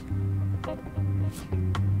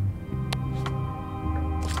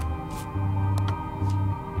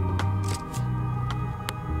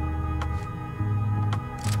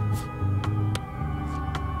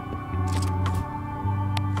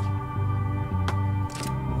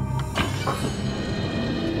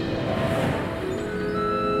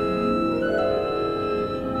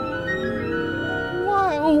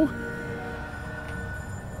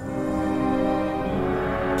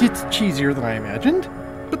 It's cheesier than I imagined,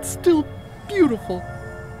 but still beautiful.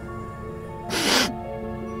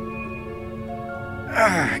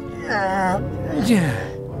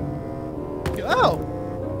 Oh!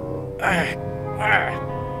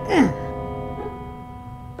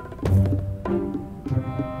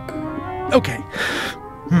 Okay.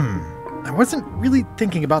 I wasn't really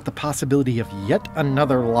thinking about the possibility of yet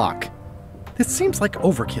another lock. This seems like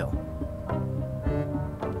overkill.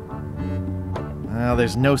 Well,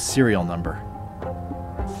 there's no serial number.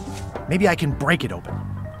 Maybe I can break it open.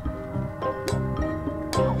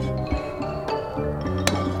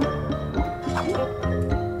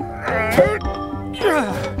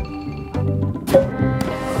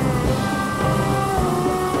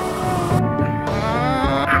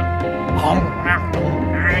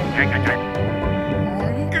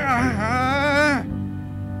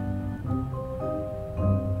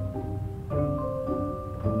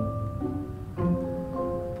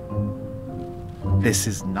 This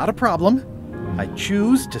is not a problem. I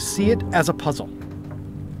choose to see it as a puzzle.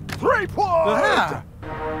 Threepwood! Ah!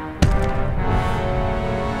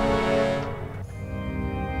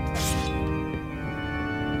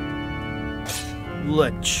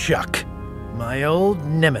 LeChuck, my old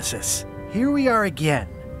nemesis. Here we are again.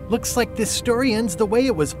 Looks like this story ends the way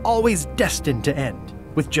it was always destined to end,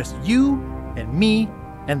 with just you and me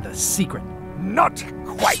and the secret. Not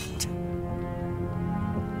quite.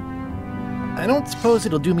 I don't suppose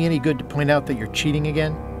it'll do me any good to point out that you're cheating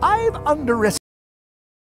again? I've underestimated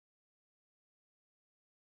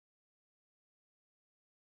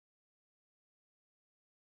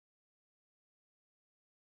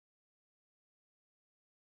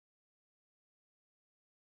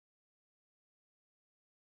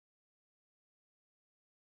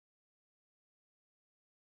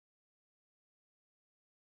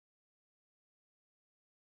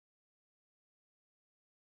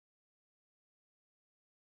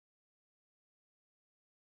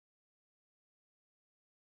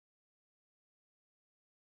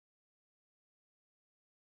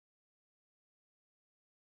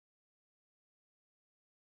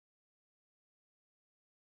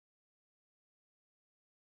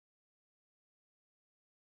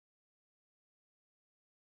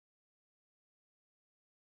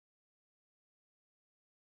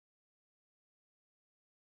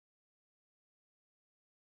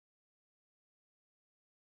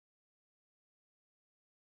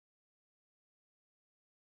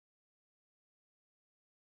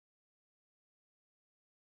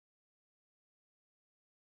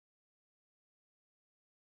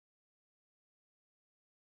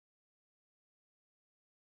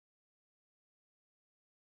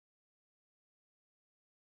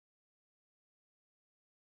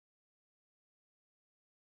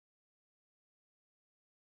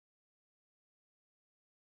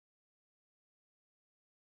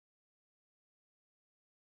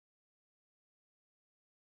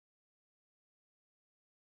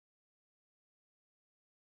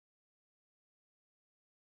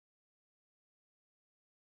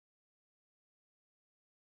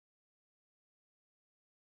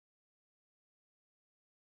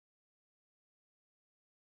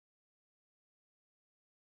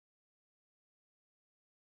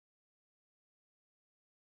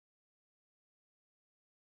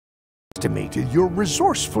underestimated your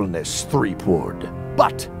resourcefulness, Threepwood.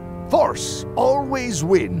 But force always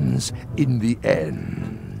wins in the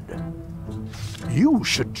end. You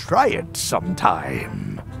should try it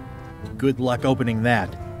sometime. Good luck opening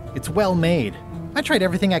that. It's well made. I tried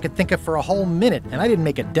everything I could think of for a whole minute, and I didn't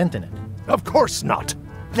make a dent in it. Of course not.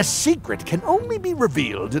 The secret can only be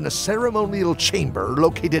revealed in a ceremonial chamber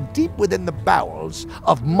located deep within the bowels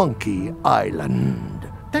of Monkey Island.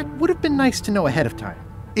 That would have been nice to know ahead of time.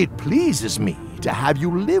 It pleases me to have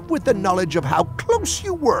you live with the knowledge of how close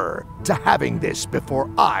you were to having this before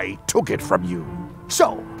I took it from you.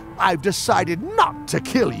 So, I've decided not to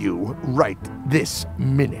kill you right this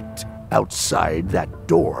minute. Outside that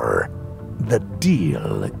door, the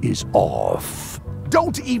deal is off.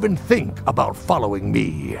 Don't even think about following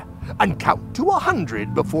me, and count to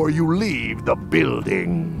 100 before you leave the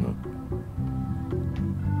building.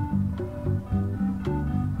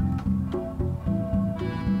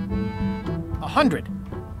 A 100.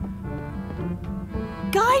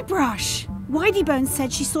 Guybrush! Whiteybones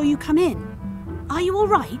said she saw you come in. Are you all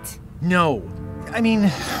right? No. I mean,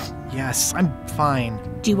 yes, I'm fine.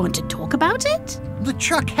 Do you want to talk about it? The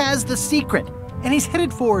Chuck has the secret, and he's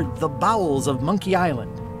headed for the bowels of Monkey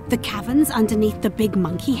Island. The caverns underneath the big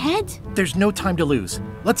monkey head? There's no time to lose.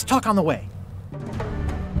 Let's talk on the way.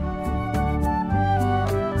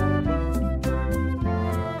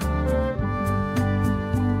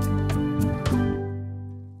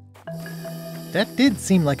 That did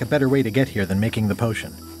seem like a better way to get here than making the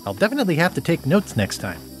potion. I'll definitely have to take notes next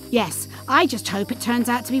time. Yes, I just hope it turns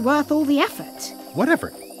out to be worth all the effort.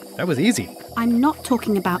 Whatever. That was easy. I'm not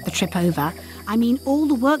talking about the trip over. I mean all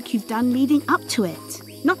the work you've done leading up to it.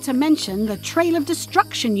 Not to mention the trail of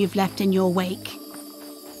destruction you've left in your wake.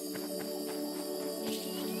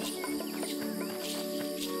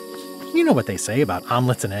 You know what they say about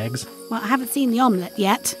omelets and eggs. Well, I haven't seen the omelette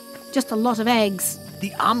yet. Just a lot of eggs.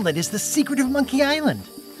 The omelet is the secret of Monkey Island.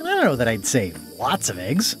 And I don't know that I'd say lots of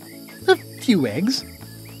eggs. A few eggs.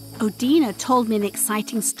 Odina told me an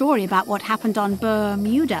exciting story about what happened on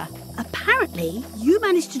Bermuda. Apparently, you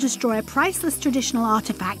managed to destroy a priceless traditional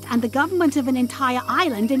artifact and the government of an entire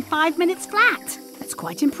island in 5 minutes flat. That's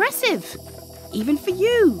quite impressive. Even for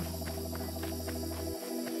you.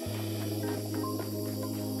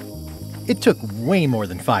 It took way more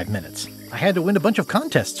than 5 minutes. I had to win a bunch of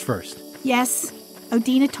contests first. Yes,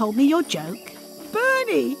 Odina told me your joke.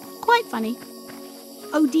 Bernie! Quite funny.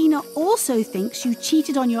 Odina also thinks you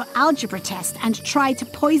cheated on your algebra test and tried to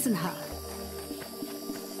poison her.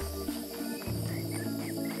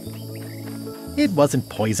 It wasn't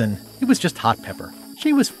poison. It was just hot pepper.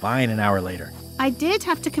 She was fine an hour later. I did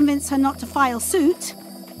have to convince her not to file suit.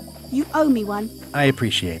 You owe me one. I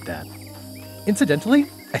appreciate that. Incidentally,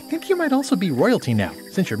 I think you might also be royalty now,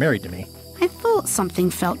 since you're married to me. I thought something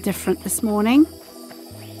felt different this morning.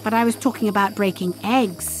 But I was talking about breaking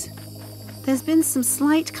eggs. There's been some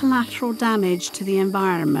slight collateral damage to the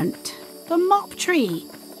environment. The mop tree.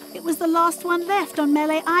 It was the last one left on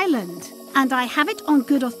Melee Island. And I have it on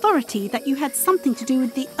good authority that you had something to do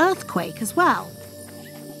with the earthquake as well.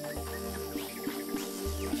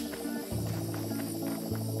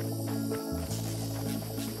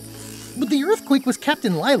 But the earthquake was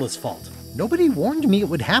Captain Lila's fault. Nobody warned me it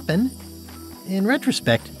would happen. In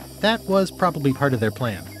retrospect, that was probably part of their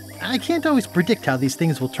plan. I can't always predict how these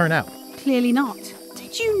things will turn out. Clearly not.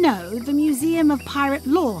 Did you know the Museum of Pirate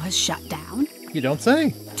Lore has shut down? You don't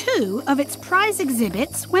say. 2 of its prize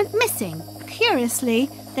exhibits went missing. Curiously,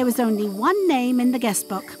 there was only one name in the guest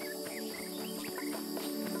book.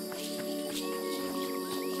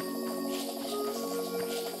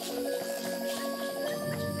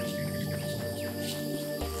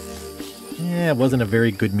 Yeah, it wasn't a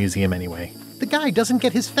very good museum anyway. The guy doesn't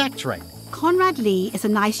get his facts right. Conrad Lee is a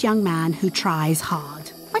nice young man who tries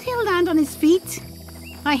hard. But he'll land on his feet.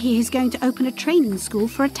 I hear he's going to open a training school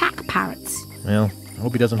for attack parrots. Well, I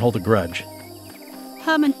hope he doesn't hold a grudge.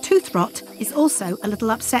 Herman Toothrot is also a little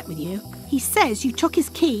upset with you. He says you took his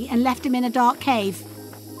key and left him in a dark cave.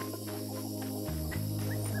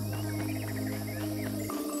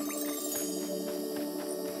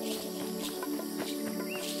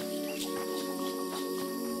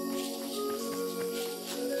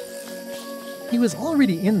 He was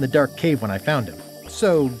already in the dark cave when I found him.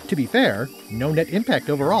 So, to be fair, no net impact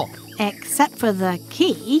overall. Except for the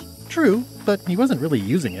key. True, but he wasn't really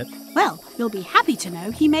using it. Well, you'll be happy to know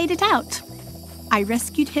he made it out. I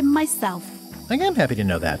rescued him myself. I am happy to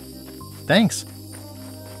know that. Thanks.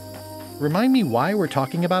 Remind me why we're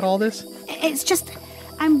talking about all this? It's just,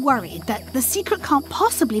 I'm worried that the secret can't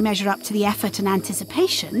possibly measure up to the effort and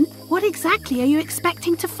anticipation. What exactly are you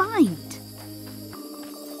expecting to find?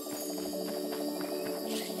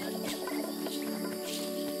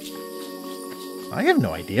 I have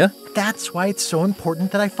no idea. That's why it's so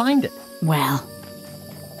important that I find it. Well,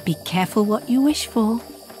 be careful what you wish for.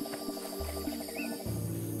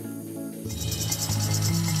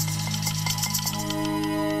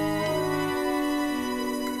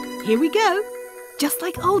 Here we go. Just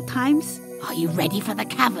like old times. Are you ready for the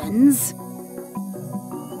caverns?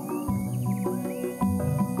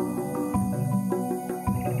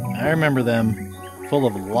 I remember them, full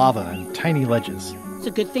of lava and tiny ledges. It's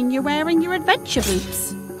a good thing you're wearing your adventure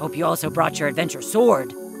boots. Hope you also brought your adventure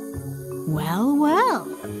sword. Well, well.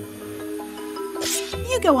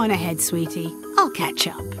 You go on ahead, sweetie. I'll catch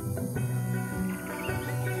up.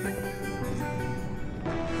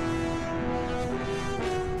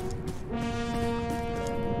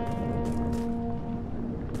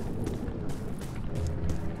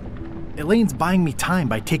 Elaine's buying me time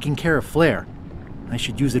by taking care of Flair. I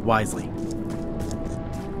should use it wisely.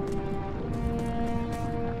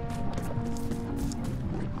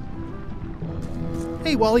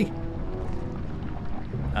 Hey, Wally.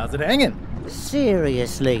 How's it hanging?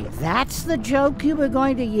 Seriously, that's the joke you were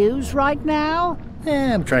going to use right now?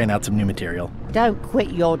 I'm trying out some new material. Don't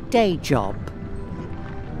quit your day job.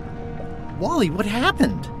 Wally, what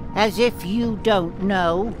happened? As if you don't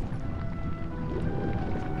know.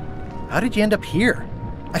 How did you end up here?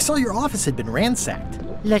 I saw your office had been ransacked.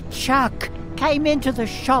 LeChuck came into the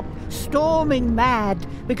shop storming mad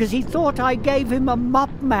because he thought I gave him a mop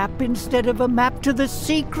map instead of a map to the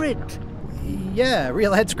secret. Yeah,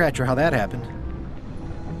 real head-scratcher how that happened.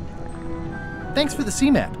 Thanks for the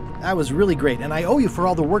C-map. That was really great, and I owe you for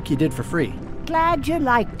all the work you did for free. Glad you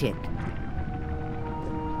liked it.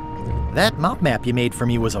 That mop map you made for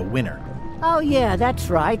me was a winner. Oh yeah, that's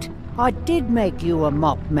right. I did make you a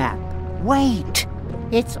mop map. Wait,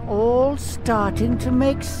 it's all starting to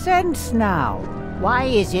make sense now. Why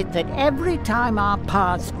is it that every time our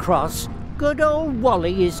paths cross, good old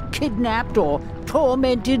Wally is kidnapped or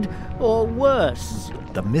tormented or worse?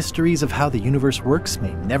 The mysteries of how the universe works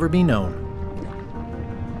may never be known.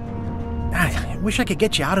 I wish I could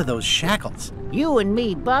get you out of those shackles. You and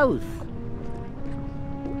me both.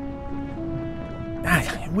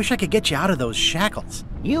 I wish I could get you out of those shackles.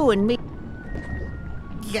 You and me.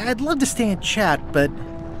 Yeah, I'd love to stay and chat, but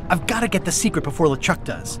I've got to get the secret before LeChuck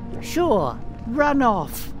does. Sure, run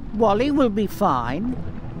off. Wally will be fine.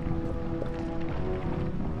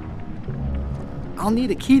 I'll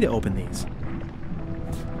need a key to open these.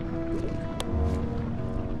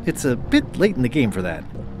 It's a bit late in the game for that.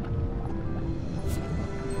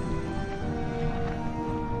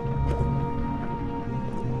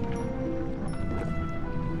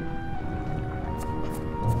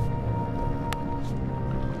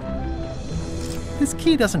 This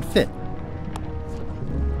key doesn't fit.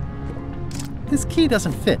 This key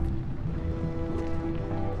doesn't fit.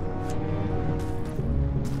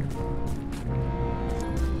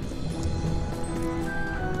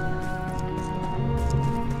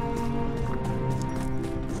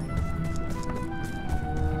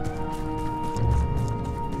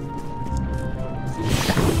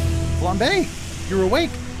 Flambe, you're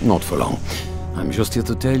awake. Not for long. I'm just here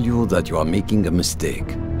to tell you that you are making a mistake.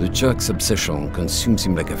 LeChuck's obsession consumes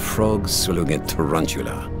him like a frog swallowing a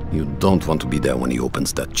tarantula. You don't want to be there when he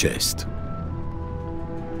opens that chest.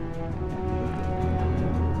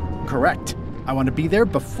 Correct. I want to be there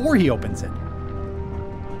before he opens it.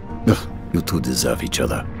 Ugh, you two deserve each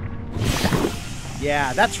other.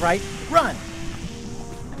 Yeah, that's right. Run!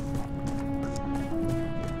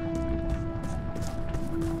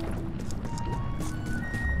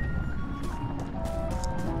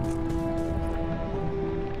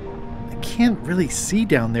 I can't really see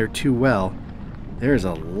down there too well. There's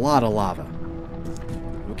a lot of lava.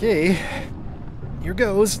 Okay, here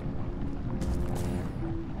goes.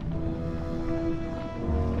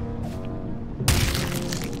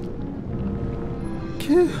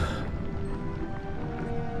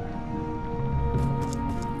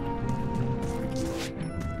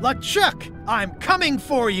 LeChuck, I'm coming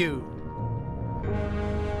for you!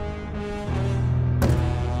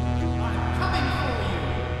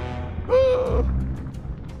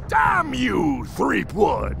 Damn you,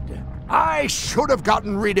 Threepwood! I should have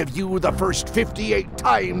gotten rid of you the first 58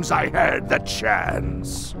 times I had the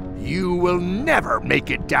chance. You will never make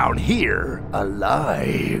it down here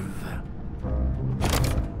alive.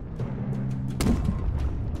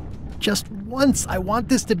 Just once, I want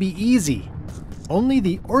this to be easy. Only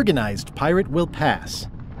the organized pirate will pass.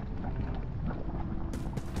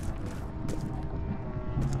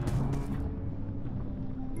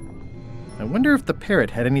 I wonder if the parrot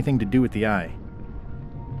had anything to do with the eye.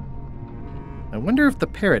 I wonder if the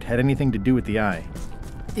parrot had anything to do with the eye.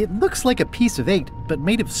 It looks like a piece of 8, but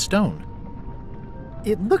made of stone.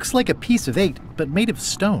 It looks like a piece of 8, but made of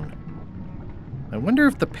stone. I wonder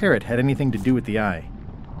if the parrot had anything to do with the eye.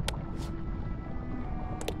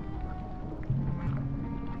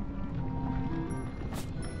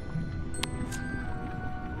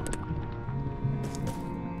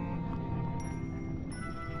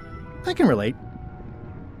 I can relate.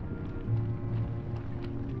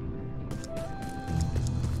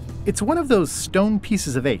 It's one of those stone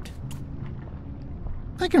pieces of 8.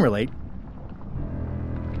 I can relate.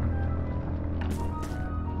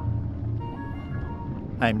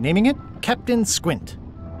 I'm naming it Captain Squint.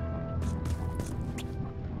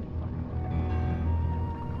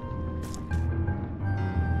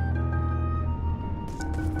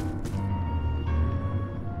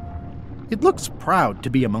 It looks proud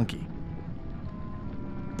to be a monkey.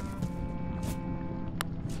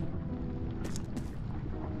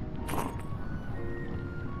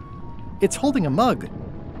 It's holding a mug.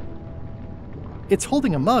 It's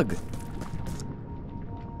holding a mug.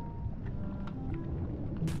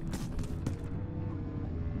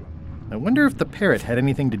 I wonder if the parrot had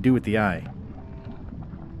anything to do with the eye.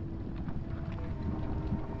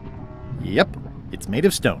 Yep, it's made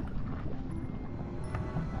of stone.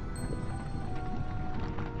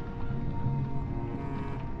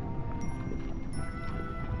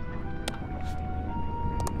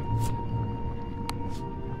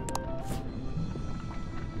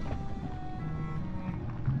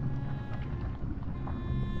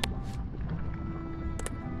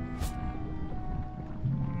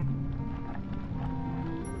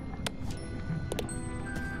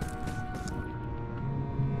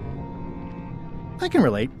 I can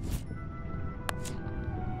relate.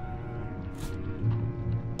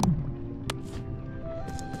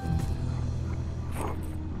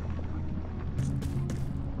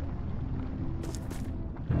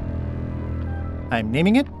 I'm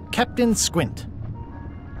naming it Captain Squint.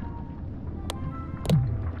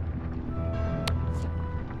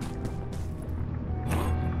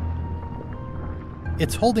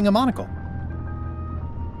 It's holding a monocle.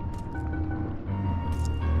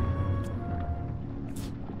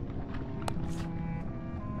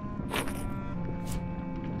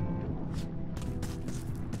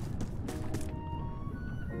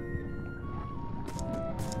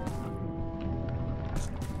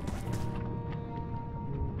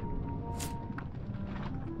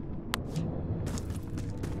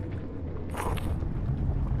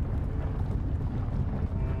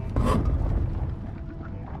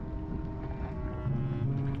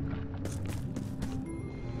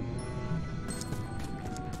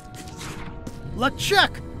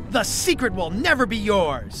 LeChuck! The secret will never be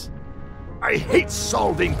yours! I hate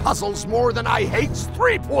solving puzzles more than I hate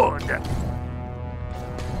Threepwood!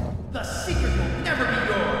 The secret will never be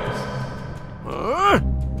yours! Huh?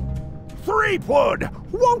 Threepwood!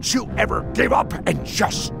 Won't you ever give up and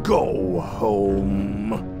just go home?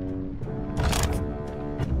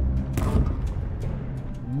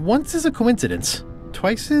 Once is a coincidence,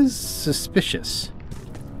 twice is suspicious.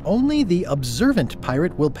 Only the observant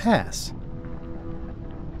pirate will pass.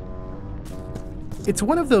 It's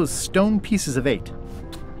one of those stone pieces of 8.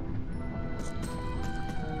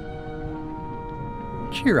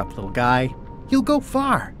 Cheer up, little guy. You'll go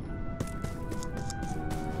far.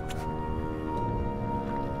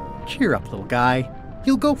 Cheer up, little guy.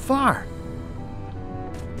 You'll go far.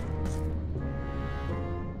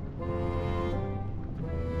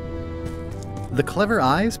 The clever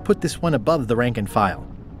eyes put this one above the rank and file.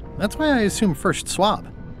 That's why I assume first swab.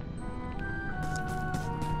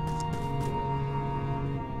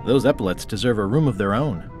 Those epaulets deserve a room of their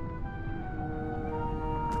own.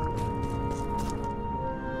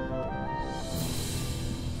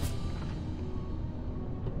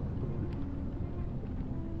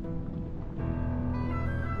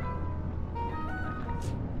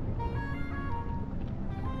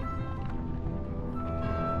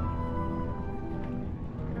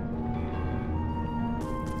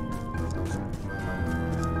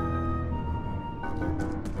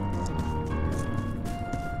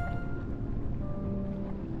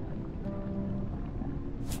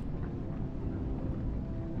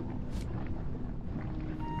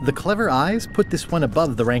 The clever eyes put this one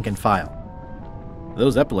above the rank and file.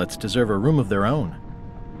 Those epaulets deserve a room of their own.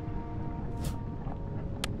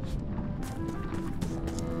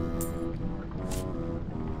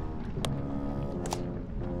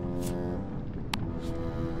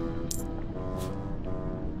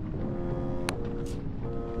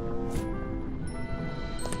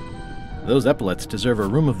 Those epaulets deserve a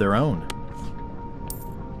room of their own.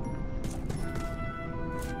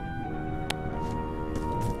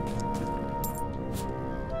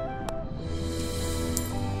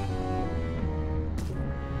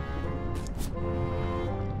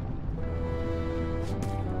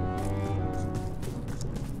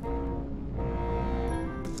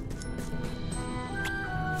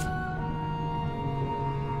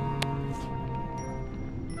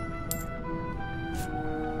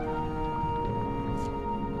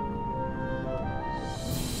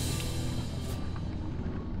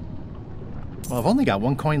 Well, I've only got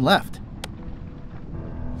 1 coin left.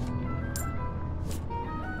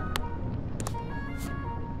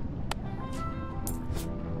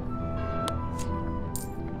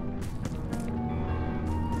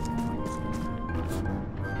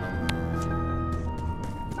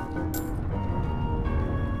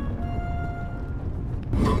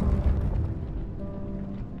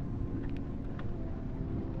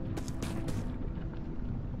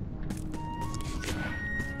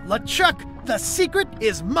 LeChuck, the secret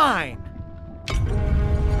is mine!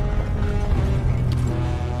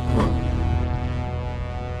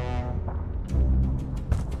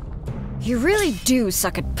 You really do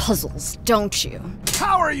suck at puzzles, don't you?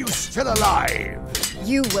 How are you still alive?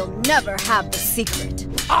 You will never have the secret.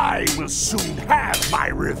 I will soon have my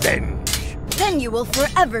revenge. Then you will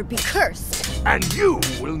forever be cursed. And you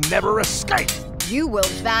will never escape. You will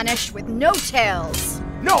vanish with no tails.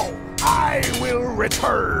 No, I will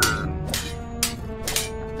return.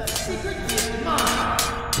 The secret is mine!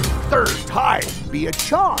 Third time be a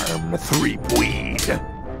charm, Threepweed.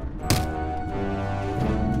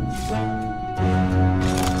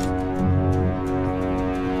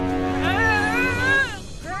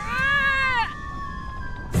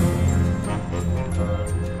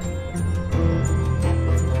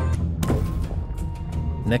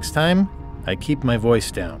 Next time, I keep my voice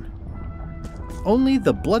down. Only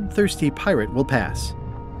the bloodthirsty pirate will pass.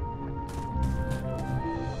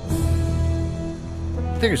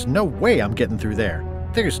 There's no way I'm getting through there.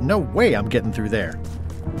 There's no way I'm getting through there.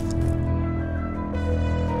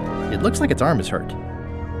 It looks like its arm is hurt.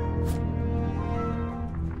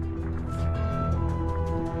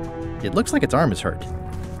 It looks like its arm is hurt.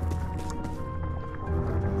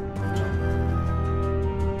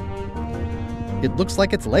 It looks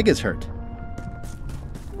like its leg is hurt.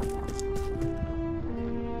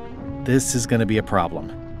 This is gonna be a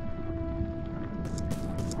problem.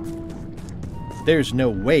 There's no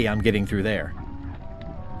way I'm getting through there.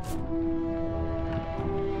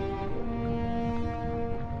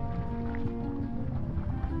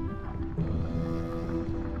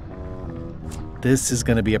 This is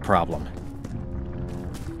gonna be a problem.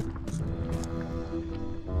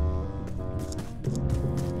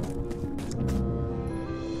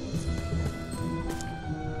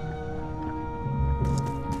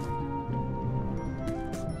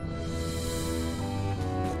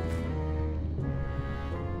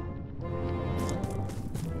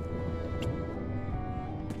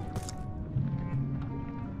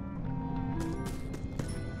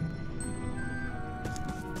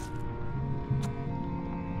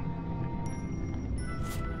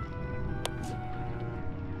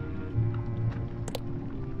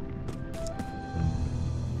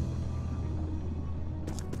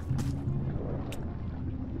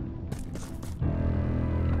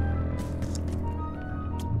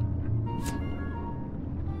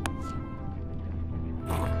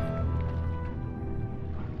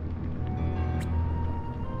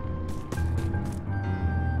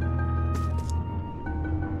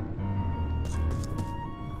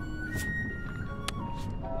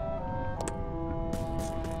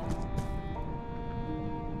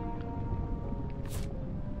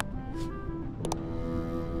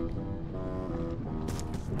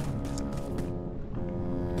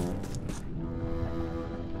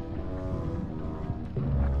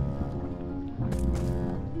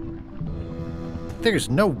 There's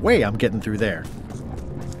no way I'm getting through there.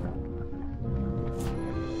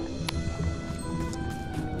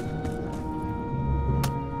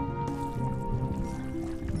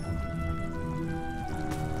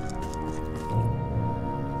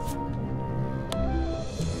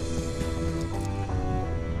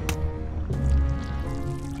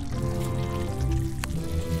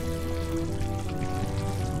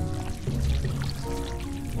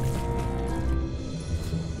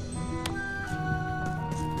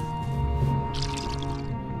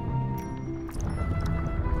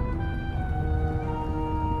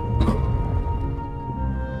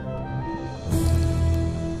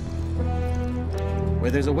 Where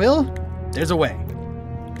there's a will, there's a way.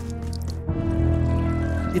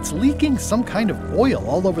 It's leaking some kind of oil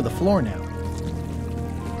all over the floor now.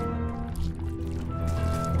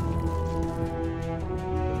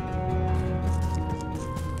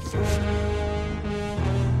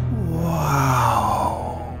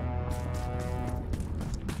 Wow.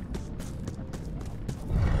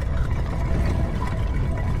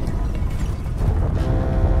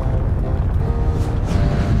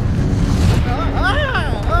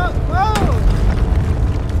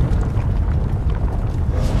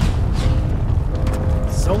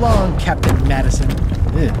 So long, Captain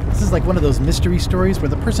is like one of those mystery stories where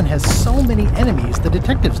the person has so many enemies the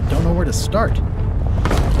detectives don't know where to start.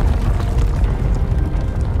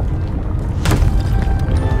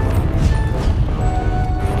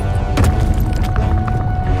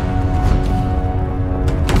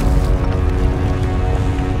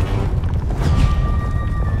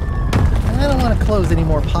 I don't want to close any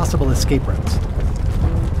more possible escape routes.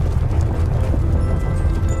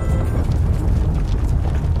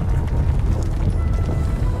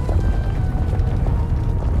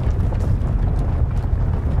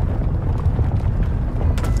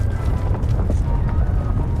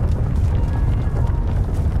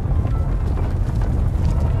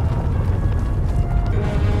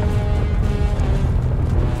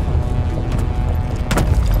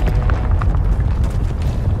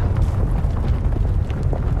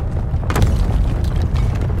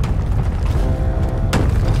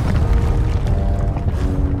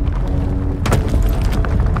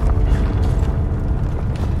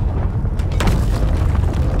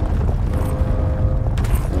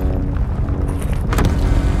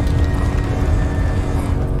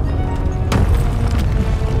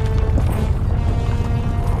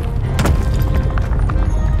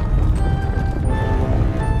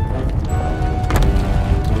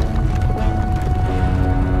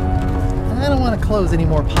 Close any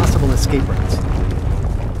more possible escape routes.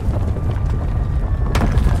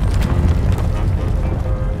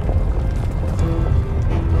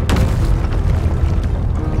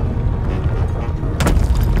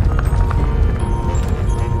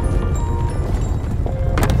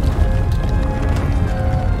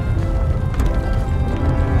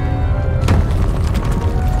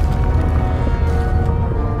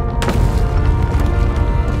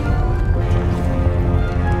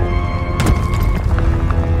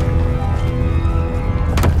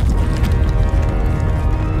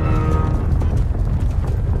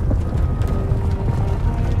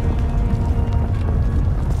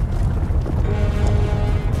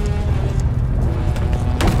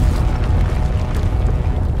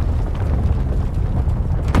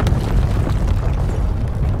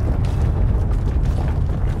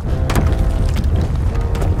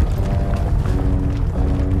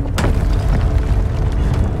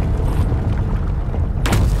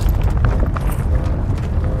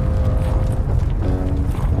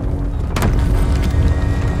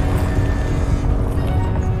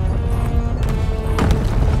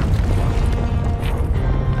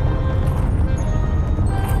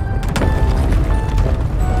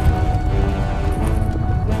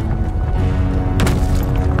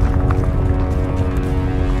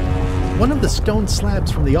 One of the stone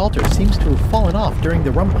slabs from the altar seems to have fallen off during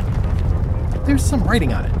the rumbling. There's some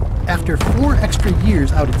writing on it. After 4 extra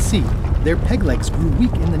years out at sea, their peg legs grew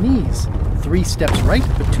weak in the knees. 3 steps right,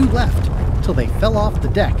 but 2 left, till they fell off the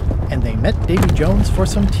deck, and they met Davy Jones for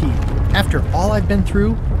some tea. After all I've been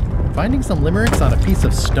through, finding some limericks on a piece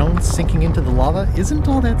of stone sinking into the lava isn't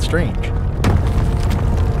all that strange.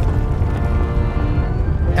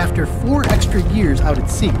 After 4 extra years out at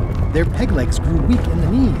sea, their peg legs grew weak in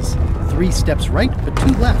the knees. 3 steps right, but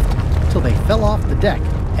 2 left, till they fell off the deck,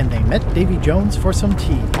 and they met Davy Jones for some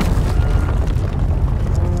tea.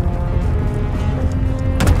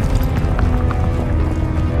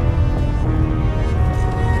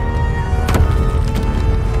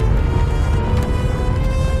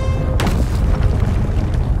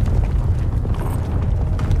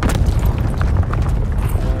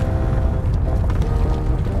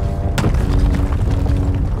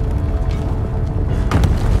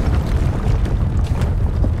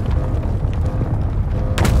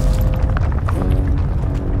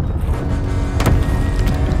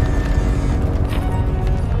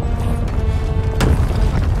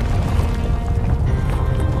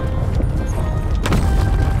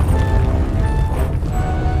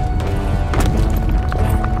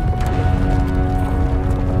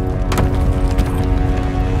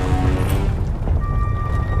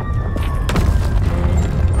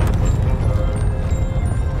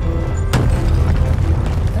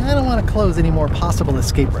 Close any more possible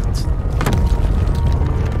escape routes.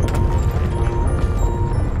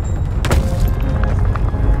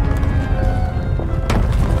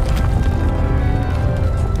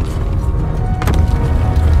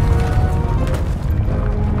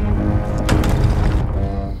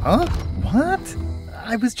 Huh? What?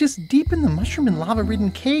 I was just deep in the mushroom and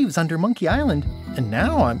lava-ridden caves under Monkey Island, and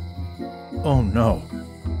now I'm... Oh no.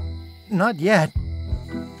 Not yet.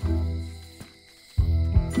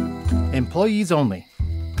 Employees only.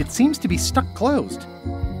 It seems to be stuck closed.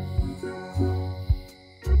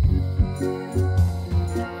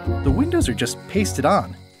 The windows are just pasted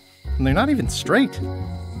on, and they're not even straight.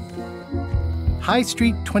 High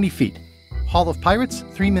Street, 20 feet. Hall of Pirates,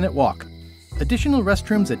 3-minute walk. Additional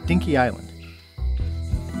restrooms at Dinky Island.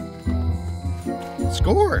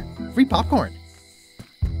 Score! Free popcorn.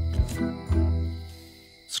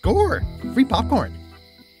 Score! Free popcorn.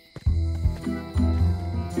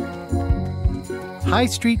 High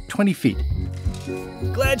Street, 20 feet.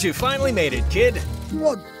 Glad you finally made it, kid.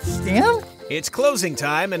 What, Stan? It's closing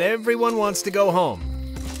time and everyone wants to go home.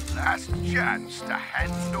 Last chance to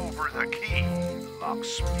hand over the key,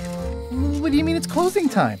 locksmith. What do you mean it's closing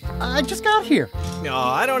time? I just got here. No,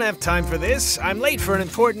 I don't have time for this. I'm late for an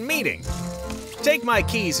important meeting. Take my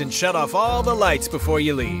keys and shut off all the lights before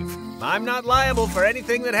you leave. I'm not liable for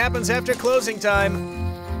anything that happens after closing time.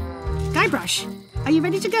 Guybrush, are you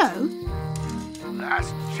ready to go?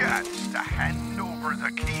 Last chance to hand over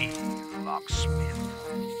the key, locksmith.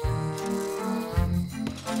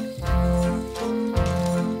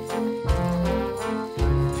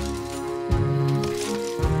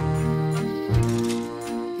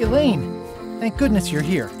 Elaine, thank goodness you're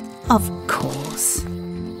here. Of course.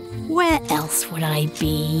 Where else would I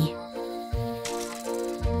be?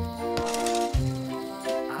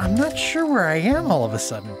 I'm not sure where I am all of a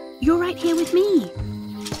sudden. You're right here with me.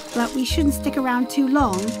 But we shouldn't stick around too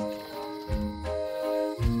long.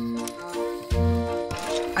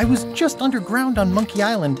 I was just underground on Monkey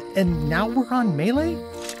Island, and now we're on Melee?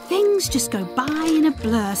 Things just go by in a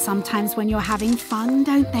blur sometimes when you're having fun,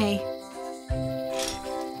 don't they?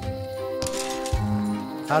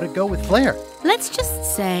 How'd it go with Flair? Let's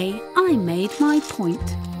just say I made my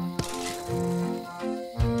point.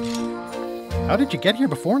 How did you get here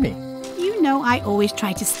before me? You know I always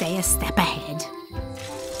try to stay a step ahead.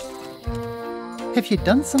 Have you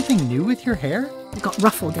done something new with your hair? Got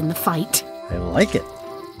ruffled in the fight. I like it.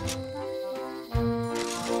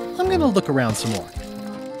 I'm gonna look around some more.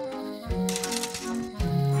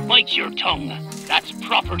 Bite your tongue. That's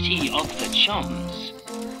property of the chums.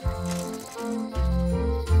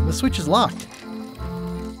 The switch is locked.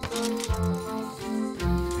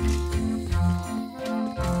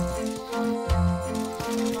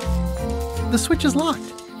 The switch is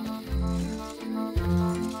locked.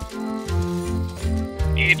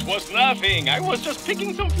 It was nothing. I was just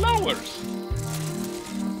picking some flowers.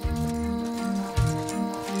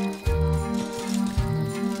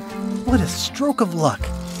 What a stroke of luck.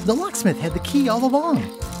 The locksmith had the key all along.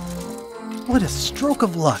 What a stroke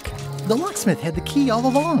of luck. The locksmith had the key all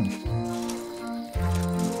along.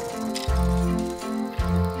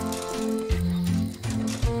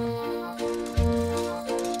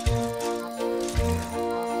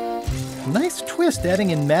 Nice twist adding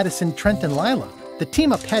in Madison, Trent, and Lila. The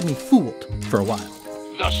team-up had me fooled for a while.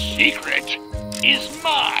 The secret is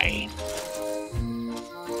mine.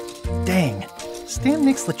 Dang. Stan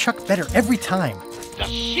makes LeChuck better every time. The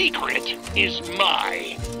secret is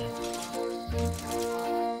mine.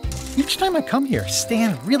 Each time I come here,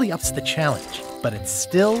 Stan really ups the challenge. But it's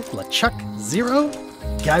still LeChuck 0,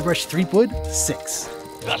 Guybrush Threepwood 6.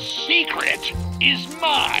 The secret is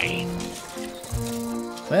mine.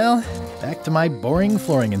 Well, back to my boring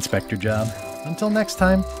flooring inspector job. Until next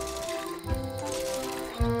time.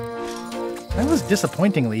 That was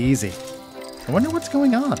disappointingly easy. I wonder what's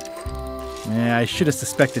going on. Yeah, I should have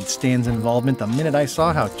suspected Stan's involvement the minute I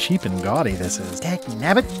saw how cheap and gaudy this is.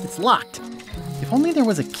 Dagnabbit, it's locked. If only there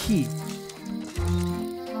was a key.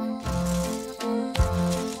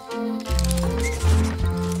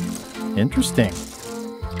 Interesting.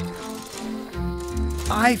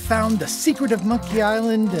 I found the secret of Monkey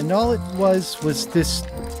Island, and all it was this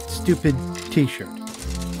stupid t-shirt.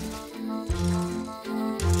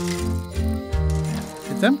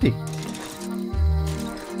 It's empty.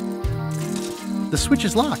 The switch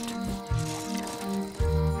is locked.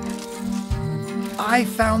 I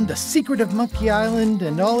found the secret of Monkey Island,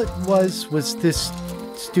 and all it was this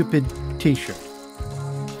stupid t-shirt.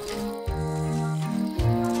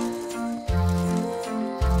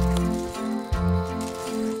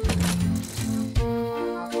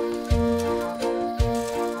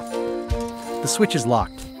 The switch is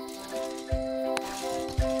locked.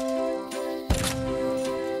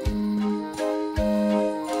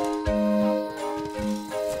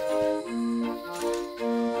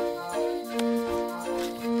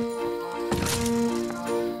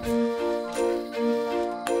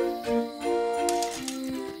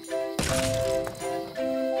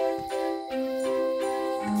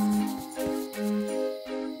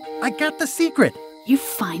 I got the secret. You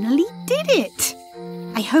finally did it.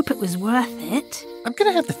 I hope it was worth it. I'm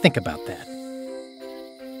gonna have to think about that.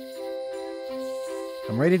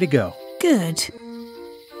 I'm ready to go. Good.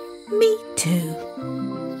 Me too.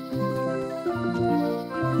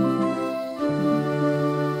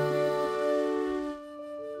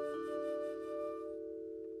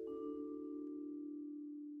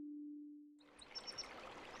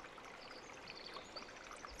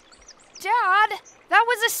 Dad, that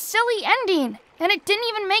was a silly ending, and it didn't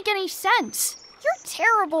even make any sense. You're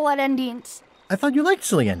terrible at endings. I thought you liked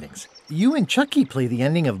silly endings. You and Chucky play the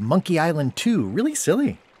ending of Monkey Island 2 really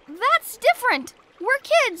silly. That's different. We're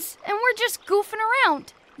kids, and we're just goofing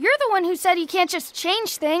around. You're the one who said you can't just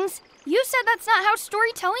change things. You said that's not how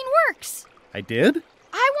storytelling works. I did?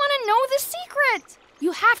 I want to know the secret.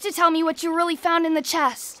 You have to tell me what you really found in the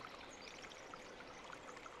chest.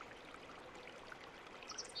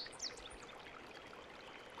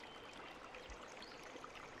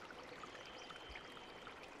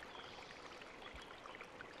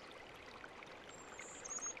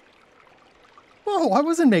 Whoa, I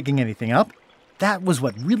wasn't making anything up. That was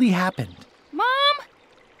what really happened. Mom?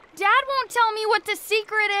 Dad won't tell me what the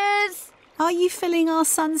secret is. Are you filling our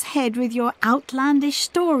son's head with your outlandish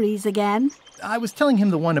stories again? I was telling him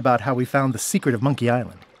the one about how we found the secret of Monkey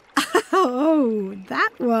Island. Oh,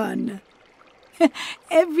 that one.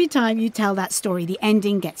 Every time you tell that story, the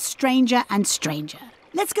ending gets stranger and stranger.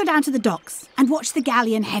 Let's go down to the docks and watch the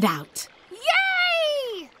galleon head out.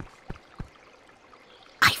 Yay!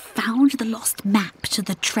 I found the lost map to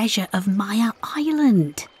the treasure of Maya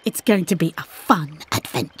Island. It's going to be a fun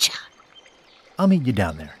adventure. I'll meet you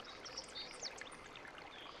down there.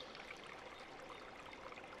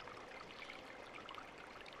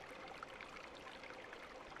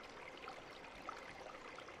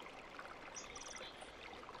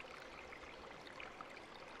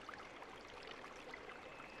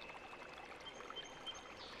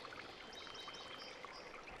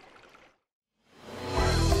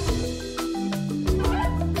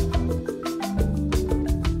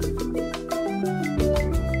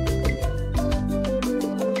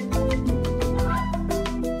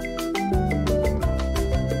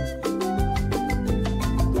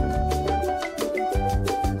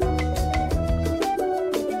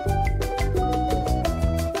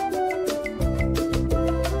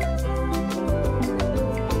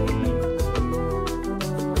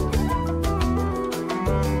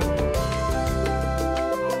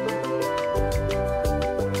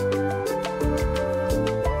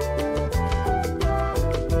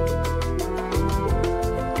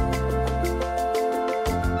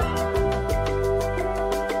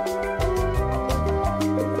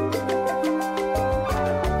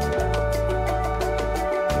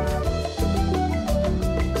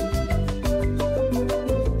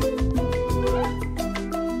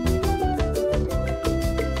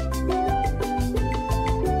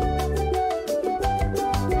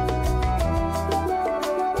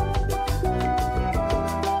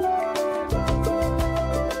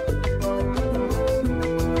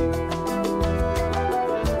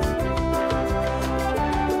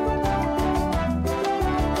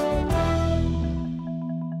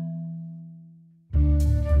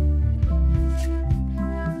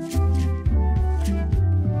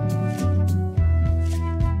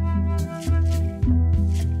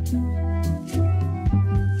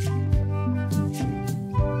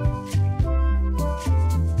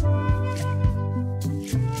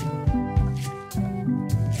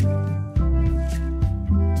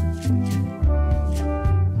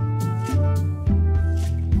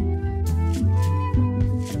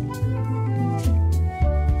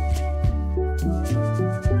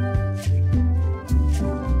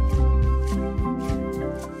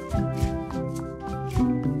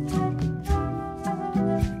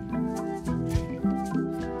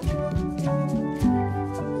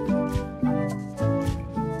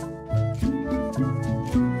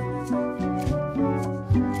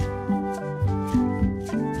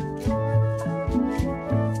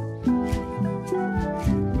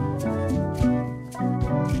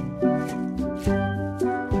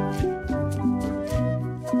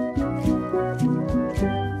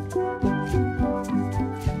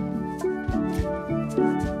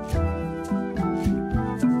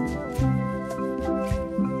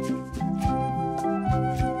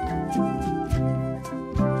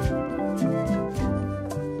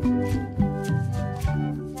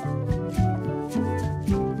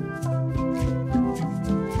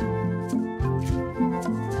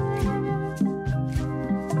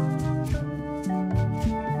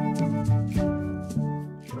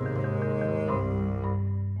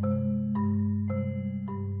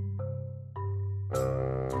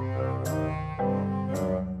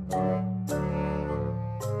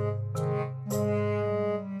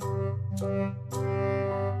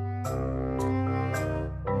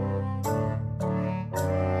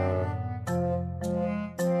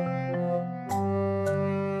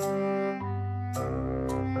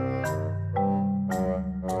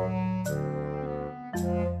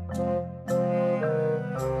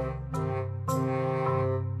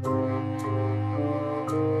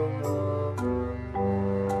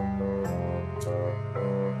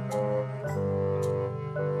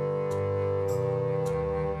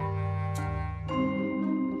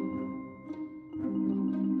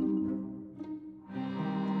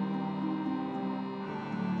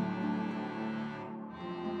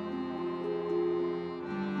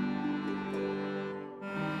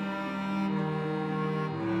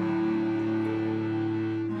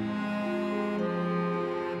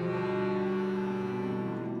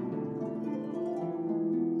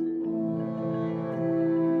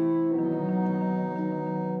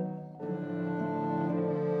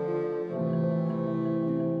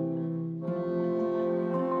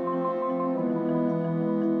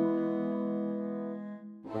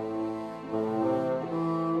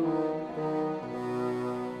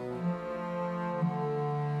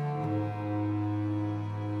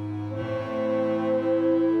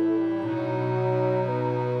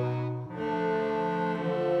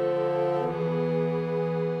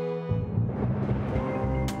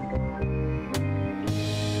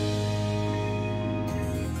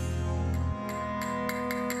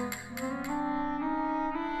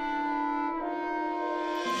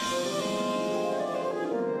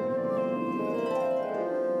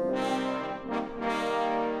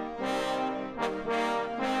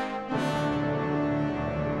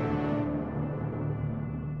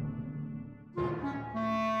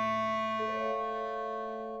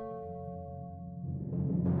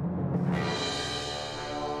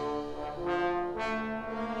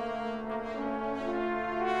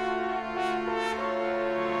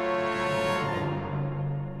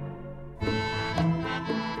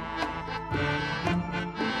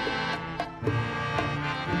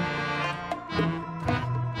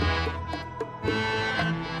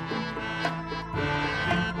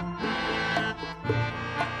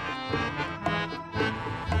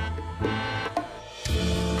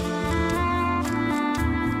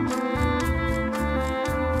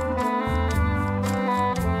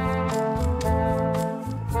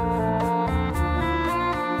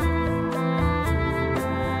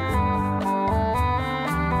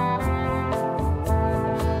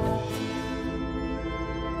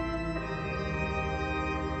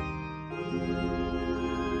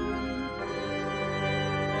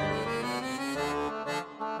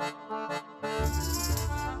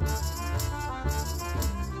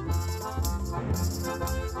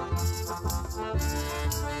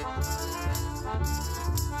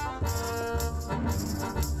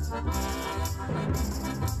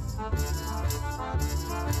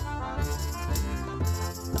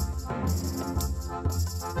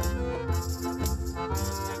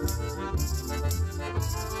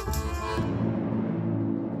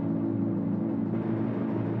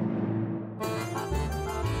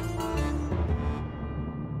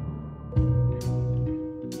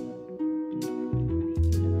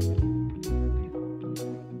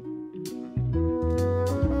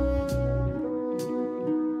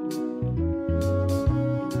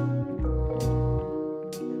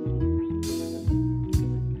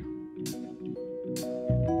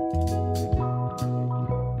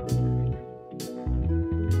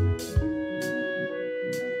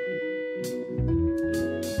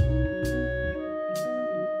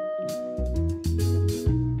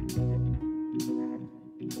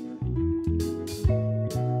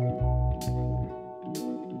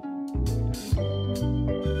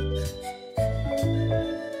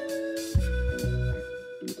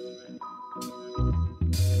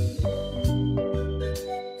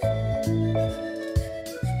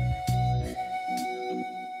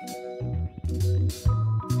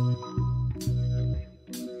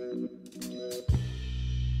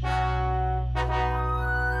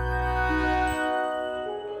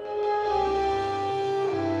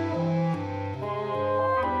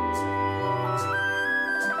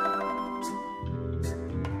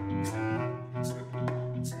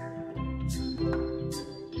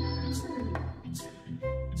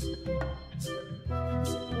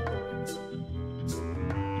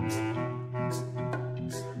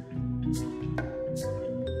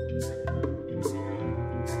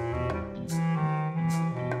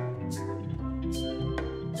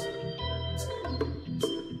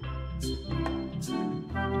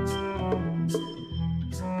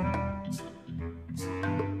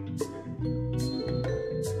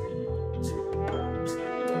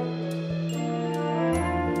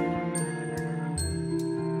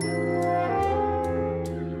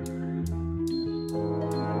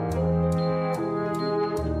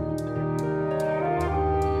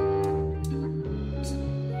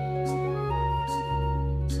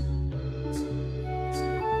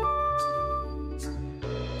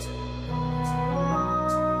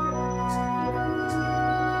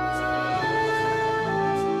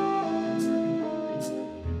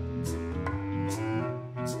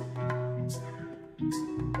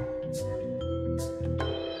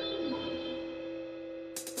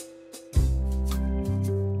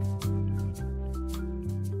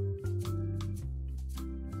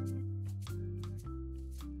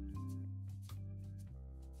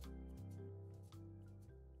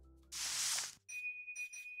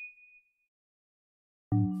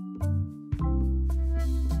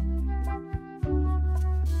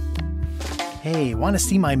 Hey, want to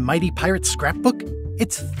see my mighty pirate scrapbook?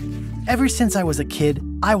 Ever since I was a kid,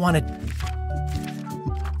 I wanted...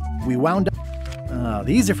 We wound up...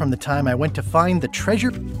 these are from the time I went to find the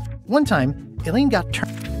treasure. One time, Elaine got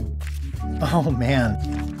turned... Oh,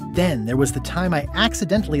 man. Then there was the time I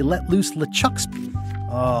accidentally let loose LeChuck's...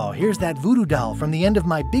 Oh, here's that voodoo doll from the end of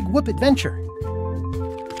my Big Whoop adventure.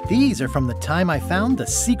 These are from the time I found the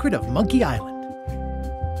secret of Monkey Island.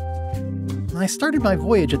 I started my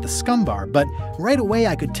voyage at the Scum Bar, but right away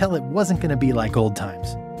I could tell it wasn't going to be like old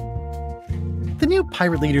times. The new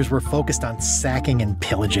pirate leaders were focused on sacking and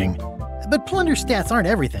pillaging, but plunder stats aren't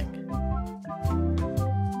everything.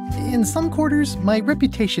 In some quarters, my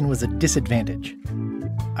reputation was a disadvantage.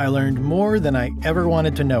 I learned more than I ever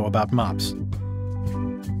wanted to know about mops.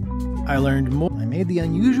 I learned more. I made the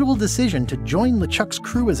unusual decision to join LeChuck's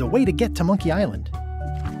crew as a way to get to Monkey Island.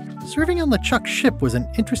 Serving on LeChuck's ship was an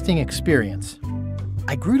interesting experience.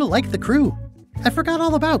 I grew to like the crew. I forgot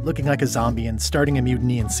all about looking like a zombie and starting a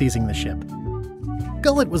mutiny and seizing the ship.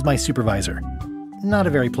 Gullet was my supervisor. Not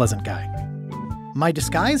a very pleasant guy. My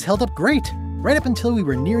disguise held up great, right up until we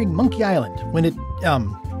were nearing Monkey Island, when it,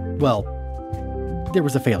 well, there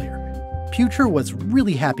was a failure. Putre was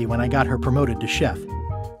really happy when I got her promoted to chef.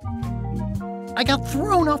 I got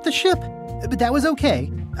thrown off the ship, but that was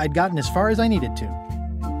okay. I'd gotten as far as I needed to.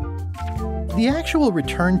 The actual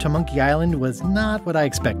return to Monkey Island was not what I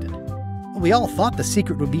expected. We all thought the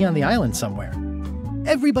secret would be on the island somewhere.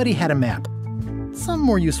 Everybody had a map, some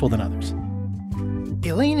more useful than others.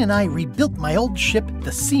 Elaine and I rebuilt my old ship,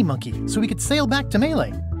 the Sea Monkey, so we could sail back to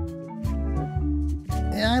Melee.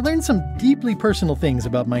 I learned some deeply personal things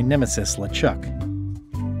about my nemesis, LeChuck.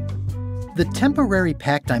 The temporary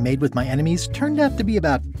pact I made with my enemies turned out to be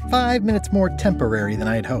about 5 minutes more temporary than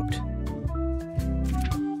I had hoped.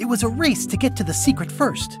 It was a race to get to the secret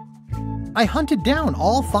first. I hunted down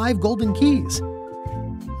all 5 golden keys.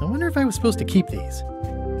 I wonder if I was supposed to keep these.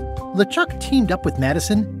 LeChuck teamed up with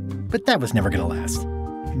Madison, but that was never going to last.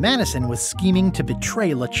 Madison was scheming to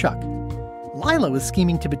betray LeChuck. Lila was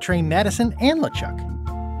scheming to betray Madison and LeChuck.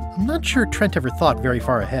 I'm not sure Trent ever thought very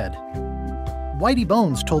far ahead. Whitey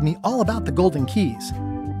Bones told me all about the golden keys.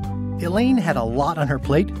 Elaine had a lot on her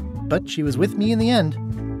plate, but she was with me in the end.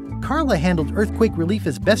 Carla handled earthquake relief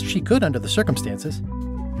as best she could under the circumstances.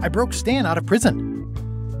 I broke Stan out of prison.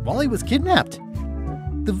 Wally was kidnapped.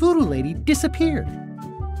 The voodoo lady disappeared.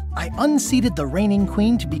 I unseated the reigning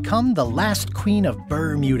queen to become the last queen of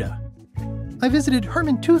Bermuda. I visited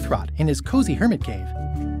Herman Toothrot in his cozy hermit cave.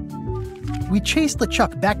 We chased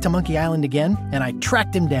LeChuck back to Monkey Island again, and I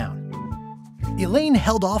tracked him down. Elaine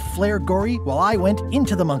held off Flare Gory while I went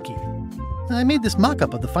into the monkey. I made this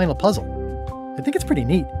mock-up of the final puzzle. I think it's pretty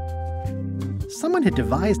neat. Someone had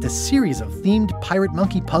devised a series of themed pirate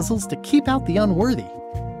monkey puzzles to keep out the unworthy.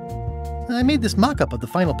 I made this mock-up of the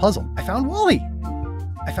final puzzle. I found Wally!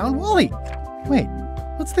 Wait,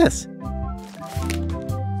 what's this?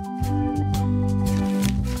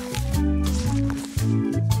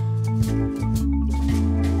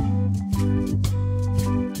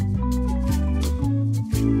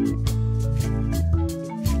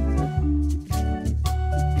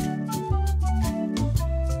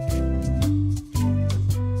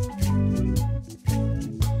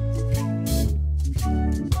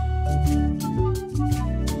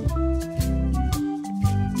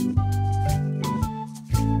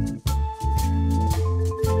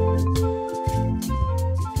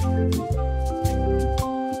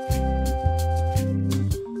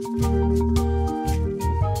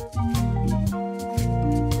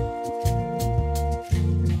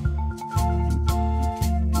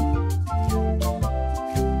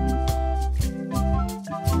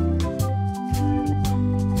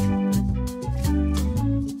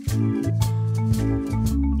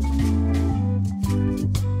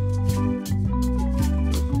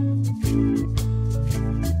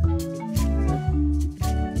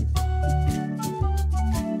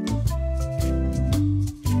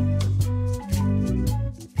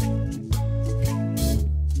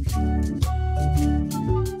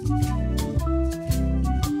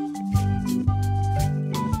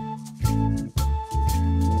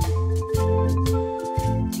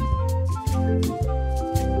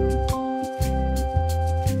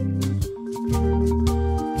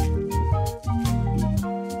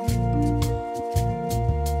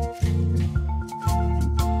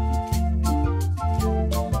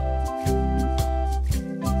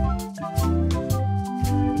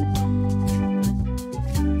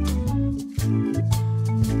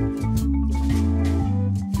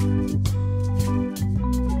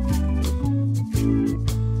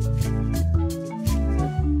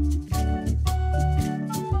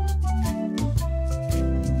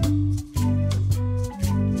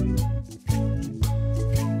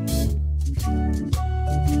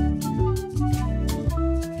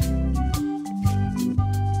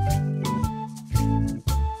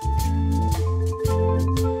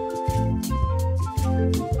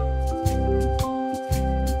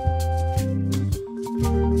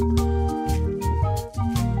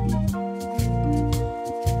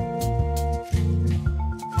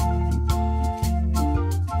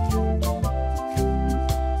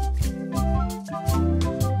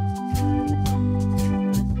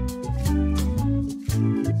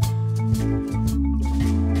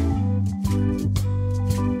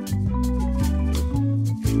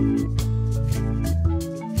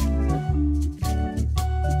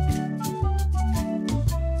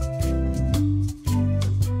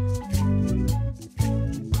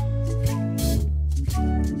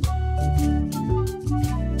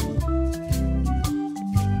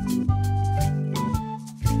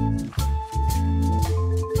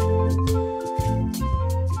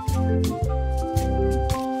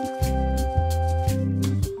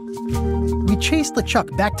 chase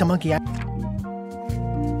LeChuck back to Monkey Island.